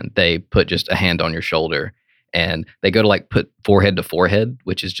 And they put just a hand on your shoulder, and they go to like put forehead to forehead,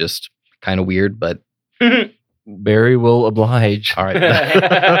 which is just kind of weird, but Barry will oblige. All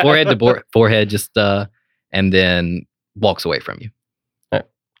right. Forehead to forehead, just and then walks away from you. All right.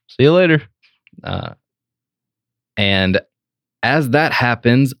 See you later. And as that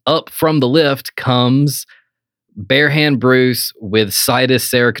happens, up from the lift comes Barehand Bruce with Sidus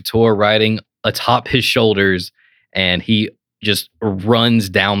Sericator riding atop his shoulders, and he just runs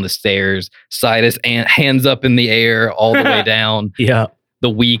down the stairs. Sidus and hands up in the air all the way down. Yeah. The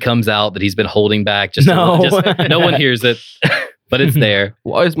Wii comes out that he's been holding back. No one hears it, but it's there.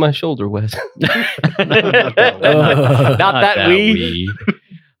 Why is my shoulder wet? Not that Wii.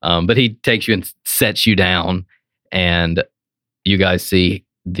 But he takes you and sets you down, and you guys see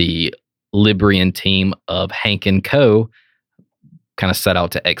the Librian team of Hank and Co. kind of set out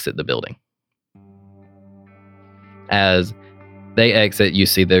to exit the building. As they exit, you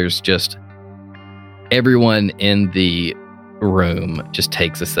see there's just everyone in the room just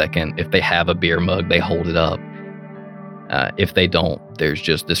takes a second. If they have a beer mug, they hold it up. If they don't, there's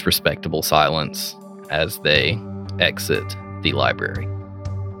just this respectable silence as they exit the library.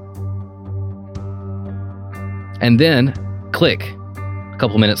 And then, click, a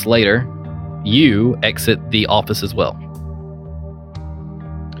couple minutes later, you exit the office as well.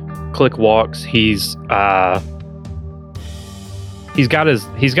 Click walks. He's got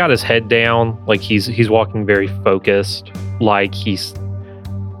his head down, like he's walking very focused, like he's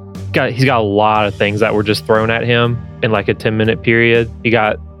got a lot of things that were just thrown at him in like a 10-minute period. He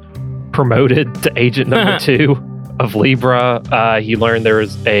got promoted to agent number 2 of Libra. He learned there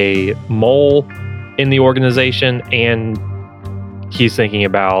was a mole in the organization, and he's thinking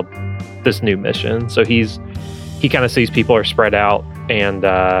about this new mission. So he kind of sees people are spread out, and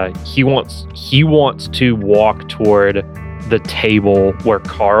he wants to walk toward the table where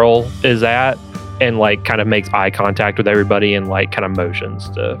Carl is at, and like kind of makes eye contact with everybody and like kind of motions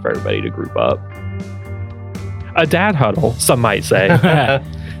for everybody to group up. A dad huddle, some might say.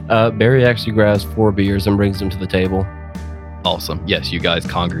 Barry actually grabs 4 beers and brings them to the table. Awesome. Yes, you guys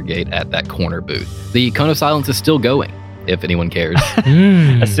congregate at that corner booth. The Cone of Silence is still going. if anyone cares.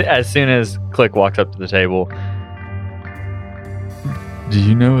 As soon as Click walks up to the table, do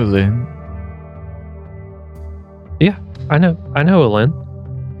you know Elaine? I know Ellen.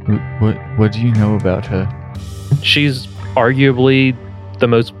 What do you know about her? She's arguably the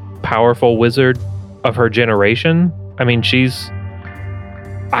most powerful wizard of her generation. I mean,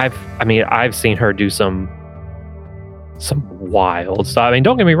 I've seen her do some wild stuff. I mean,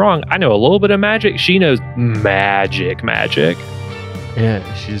 don't get me wrong, I know a little bit of magic. She knows magic. Yeah,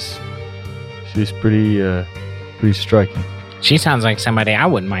 she's pretty striking. She sounds like somebody I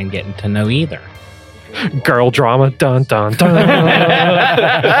wouldn't mind getting to know either. Girl drama, dun dun dun.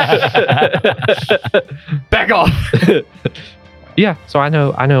 Back off. Yeah, so I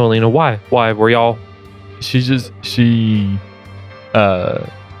know Alina. Why were y'all? She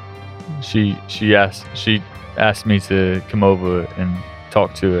asked me to come over and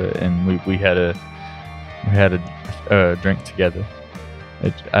talk to her, and we had a drink together.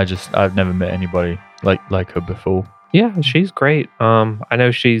 I've never met anybody like her before. Yeah, she's great. I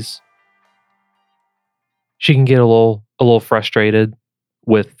know she can get a little frustrated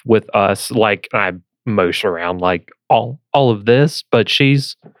with us. Like, I motion around like all of this, but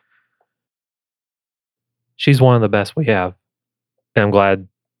she's one of the best we have, and I'm glad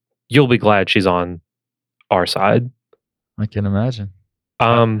you'll be glad she's on our side. I can imagine.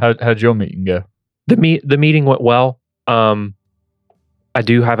 How'd your meeting go? The meeting went well. I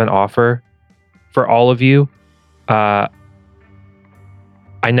do have an offer for all of you. I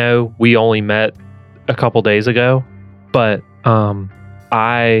know we only met a couple days ago, but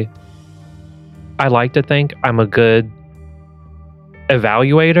I like to think I'm a good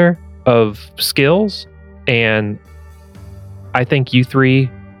evaluator of skills, and I think you three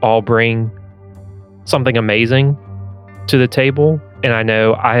all bring something amazing to the table. And I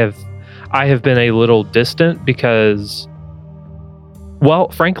know I have been a little distant because, well,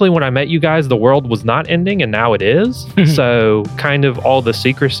 frankly, when I met you guys, the world was not ending, and now it is. So kind of all the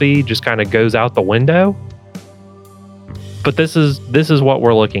secrecy just kind of goes out the window. But this is what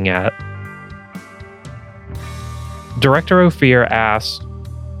we're looking at. Director Ophir asked,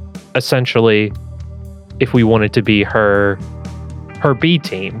 essentially, if we wanted to be her B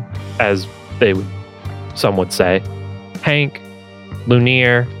team, as some would say. Hank,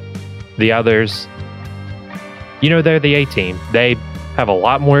 Lumiere, the others, they're the A team. They have a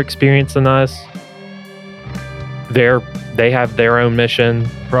lot more experience than us. They have their own mission.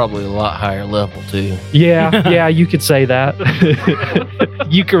 Probably a lot higher level too. Yeah, you could say that.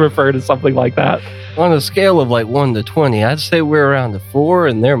 You could refer to something like that. On a scale of like 1 to 20, I'd say we're around a 4,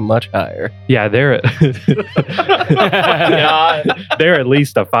 and they're much higher. Yeah, they're at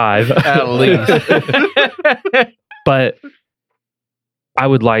least a 5. At least. But I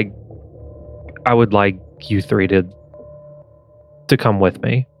would like you three to come with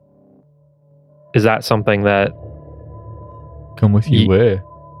me. Is that something that... Come with you where?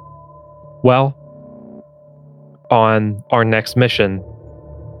 Well, on our next mission,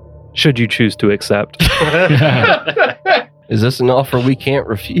 should you choose to accept. Is this an offer we can't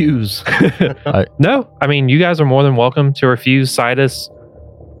refuse? No, I mean, you guys are more than welcome to refuse. Sidus,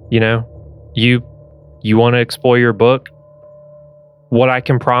 you want to explore your book. What I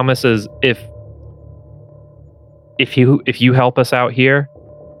can promise is if you help us out here,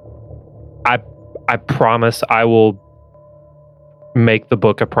 I promise I will make the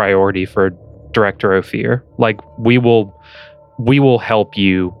book a priority for Director Ophir. Like, we will help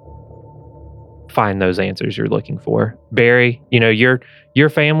you find those answers you're looking for. Barry, your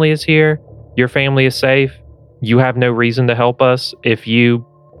family is here. Your family is safe. You have no reason to help us. If you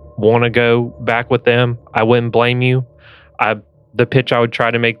want to go back with them, I wouldn't blame you. The pitch I would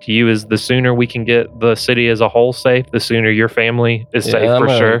try to make to you is the sooner we can get the city as a whole safe, the sooner your family is safe for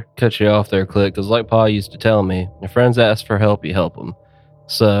sure. Cut you off there, Click, because like Pa used to tell me, your friends ask for help, you help them.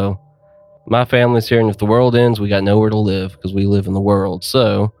 So my family's here, and if the world ends, we got nowhere to live because we live in the world.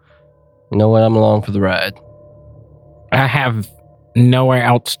 So, you know what? I'm along for the ride. I have nowhere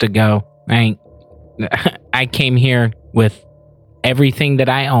else to go. I came here with everything that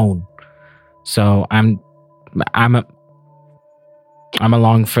I own. So I'm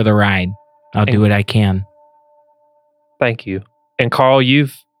along for the ride. I'll do what I can. Thank you. And Carl,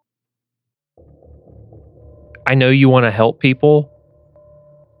 I know you want to help people,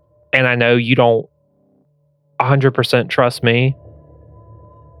 and I know you don't 100% trust me,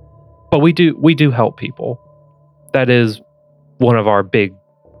 but we do help people. That is one of our big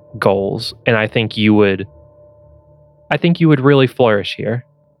goals, and I think you would really flourish here.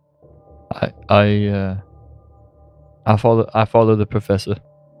 I follow the professor.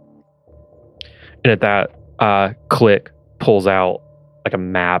 And at that, Click pulls out like a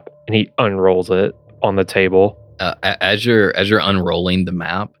map and he unrolls it on the table. As you're unrolling the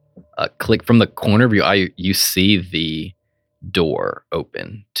map, Click, from the corner of your eye, you see the door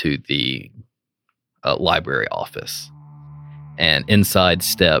open to the library office, and inside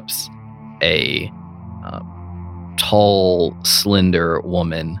steps a tall, slender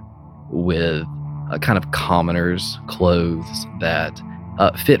woman with a kind of commoner's clothes that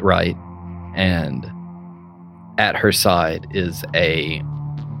fit right, and at her side is a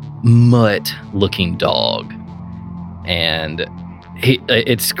mutt-looking dog, and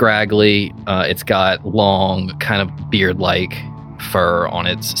it's scraggly. It's got long, kind of beard-like fur on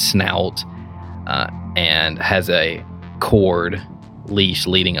its snout, and has a cord leash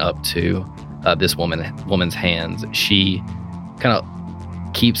leading up to this woman's hands. She kind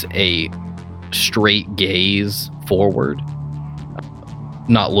of keeps a straight gaze forward,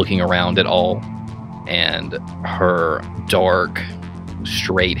 not looking around at all, and her dark,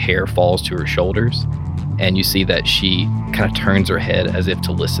 straight hair falls to her shoulders, and you see that she kind of turns her head as if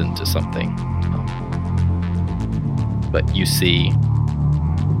to listen to something. But you see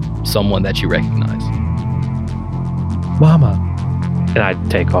someone that you recognize. Mama. And I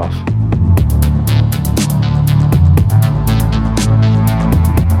take off.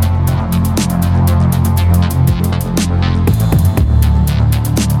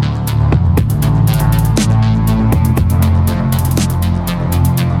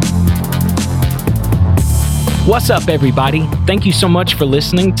 What's up, everybody? Thank you so much for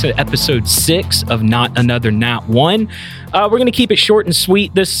listening to episode 6 of Not Another Nat 1. We're going to keep it short and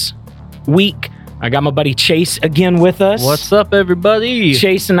sweet this week. I got my buddy Chase again with us. What's up, everybody?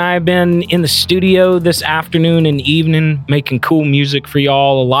 Chase and I have been in the studio this afternoon and evening making cool music for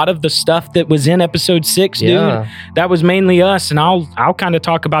y'all. A lot of the stuff that was in episode 6, dude, that was mainly us, and I'll kind of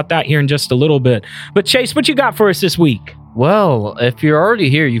talk about that here in just a little bit. But Chase, what you got for us this week? Well, if you're already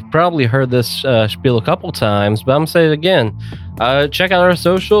here, you've probably heard this spiel a couple times, but I'm going to say it again. Check out our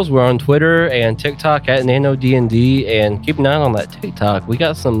socials. We're on Twitter and TikTok at NanoDND, and keep an eye on that TikTok. We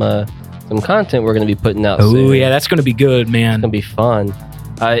got some content we're going to be putting out soon. Oh, yeah, that's going to be good, man. It's going to be fun.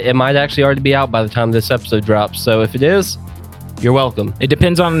 It might actually already be out by the time this episode drops, so if it is, you're welcome. It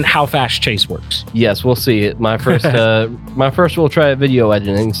depends on how fast Chase works. Yes, we'll see. My first we'll try video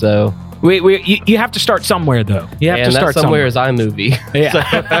editing, so... You have to start somewhere, though. You have to start somewhere. Is iMovie.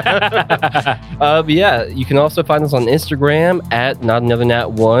 Yeah. But yeah, you can also find us on Instagram at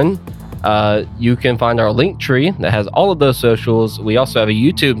NotAnotherNat1. You can find our link tree that has all of those socials. We also have a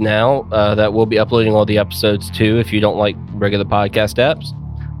YouTube now that we'll be uploading all the episodes to. If you don't like regular podcast apps,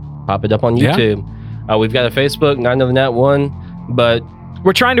 pop it up on YouTube. Yeah. We've got a Facebook, NotAnotherNat1, but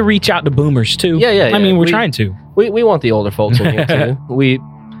we're trying to reach out to boomers too. Yeah. I mean, we're trying to. We want the older folks in here too.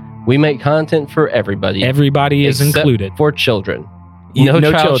 We make content for everybody. Everybody is included. For children. No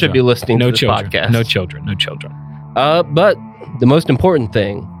child children should be listening to this podcast. No children. But the most important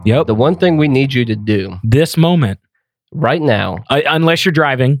thing, the one thing we need you to do this moment, right now, unless you're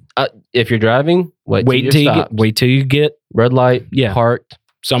driving. If you're driving, wait till you get red light, parked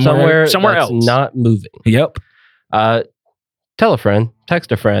somewhere else, not moving. Yep. Tell a friend,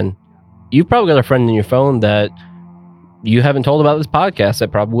 text a friend. You've probably got a friend in your phone that you haven't told about this podcast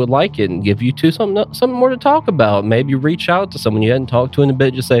that probably would like it and give you something more to talk about. Maybe reach out to someone you hadn't talked to in a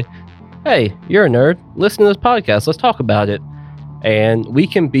bit. Just say, hey, you're a nerd. Listen to this podcast. Let's talk about it. And we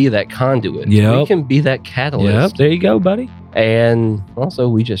can be that conduit. Yep. We can be that catalyst. Yep. There you go, buddy. And also,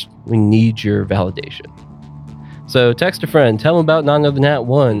 we need your validation. So text a friend. Tell them about Not Another Nat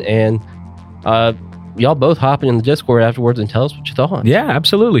 1. And y'all both hop in the Discord afterwards and tell us what you thought. Yeah,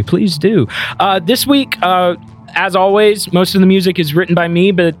 absolutely. Please do. This week... as always, most of the music is written by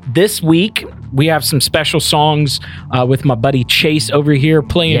me, but this week we have some special songs with my buddy Chase over here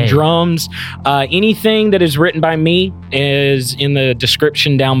playing drums. Anything that is written by me is in the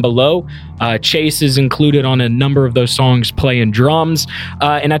description down below. Chase is included on a number of those songs playing drums.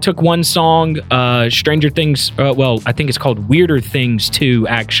 And I took one song, Stranger Things, I think it's called Weirder Things 2,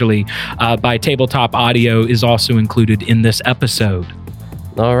 actually, by Tabletop Audio is also included in this episode.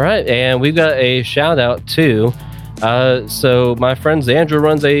 All right, and we've got a shout out too. So my friend Xandra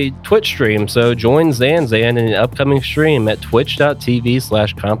runs a Twitch stream, so join Xan in an upcoming stream at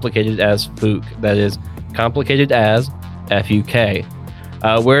twitch.tv/complicatedasfuk. That is complicated as FUK,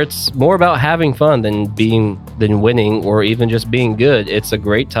 where it's more about having fun than winning or even just being good. It's a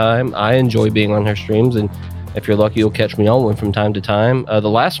great time. I enjoy being on her streams, and if you're lucky, you'll catch me on one from time to time. The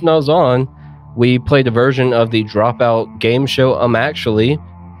last one I was on, we played a version of the Dropout game show, Actually,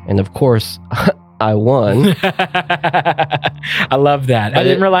 and of course, I won. I love that. I But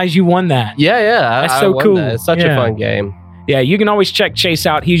didn't realize you won that. Yeah. That's I so won cool. that. It's such Yeah. a fun game. Yeah, you can always check Chase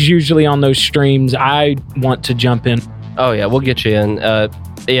out. He's usually on those streams. I want to jump in. Oh yeah, we'll get you in.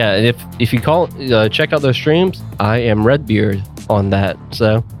 Yeah, and if you check out those streams, I am Redbeard on that.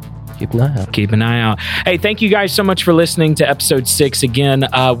 So keep an eye out. Keep an eye out. Hey, thank you guys so much for listening to episode 6 again.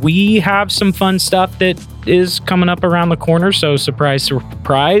 We have some fun stuff that is coming up around the corner, so surprise,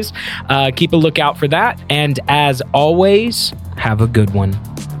 surprise. Keep a lookout for that. And as always, have a good one.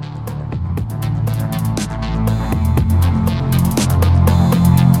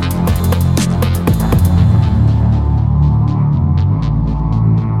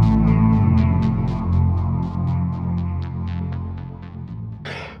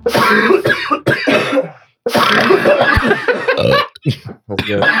 Let's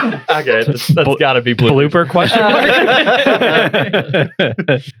go. Okay, that's got to be Blooper question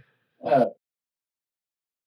mark?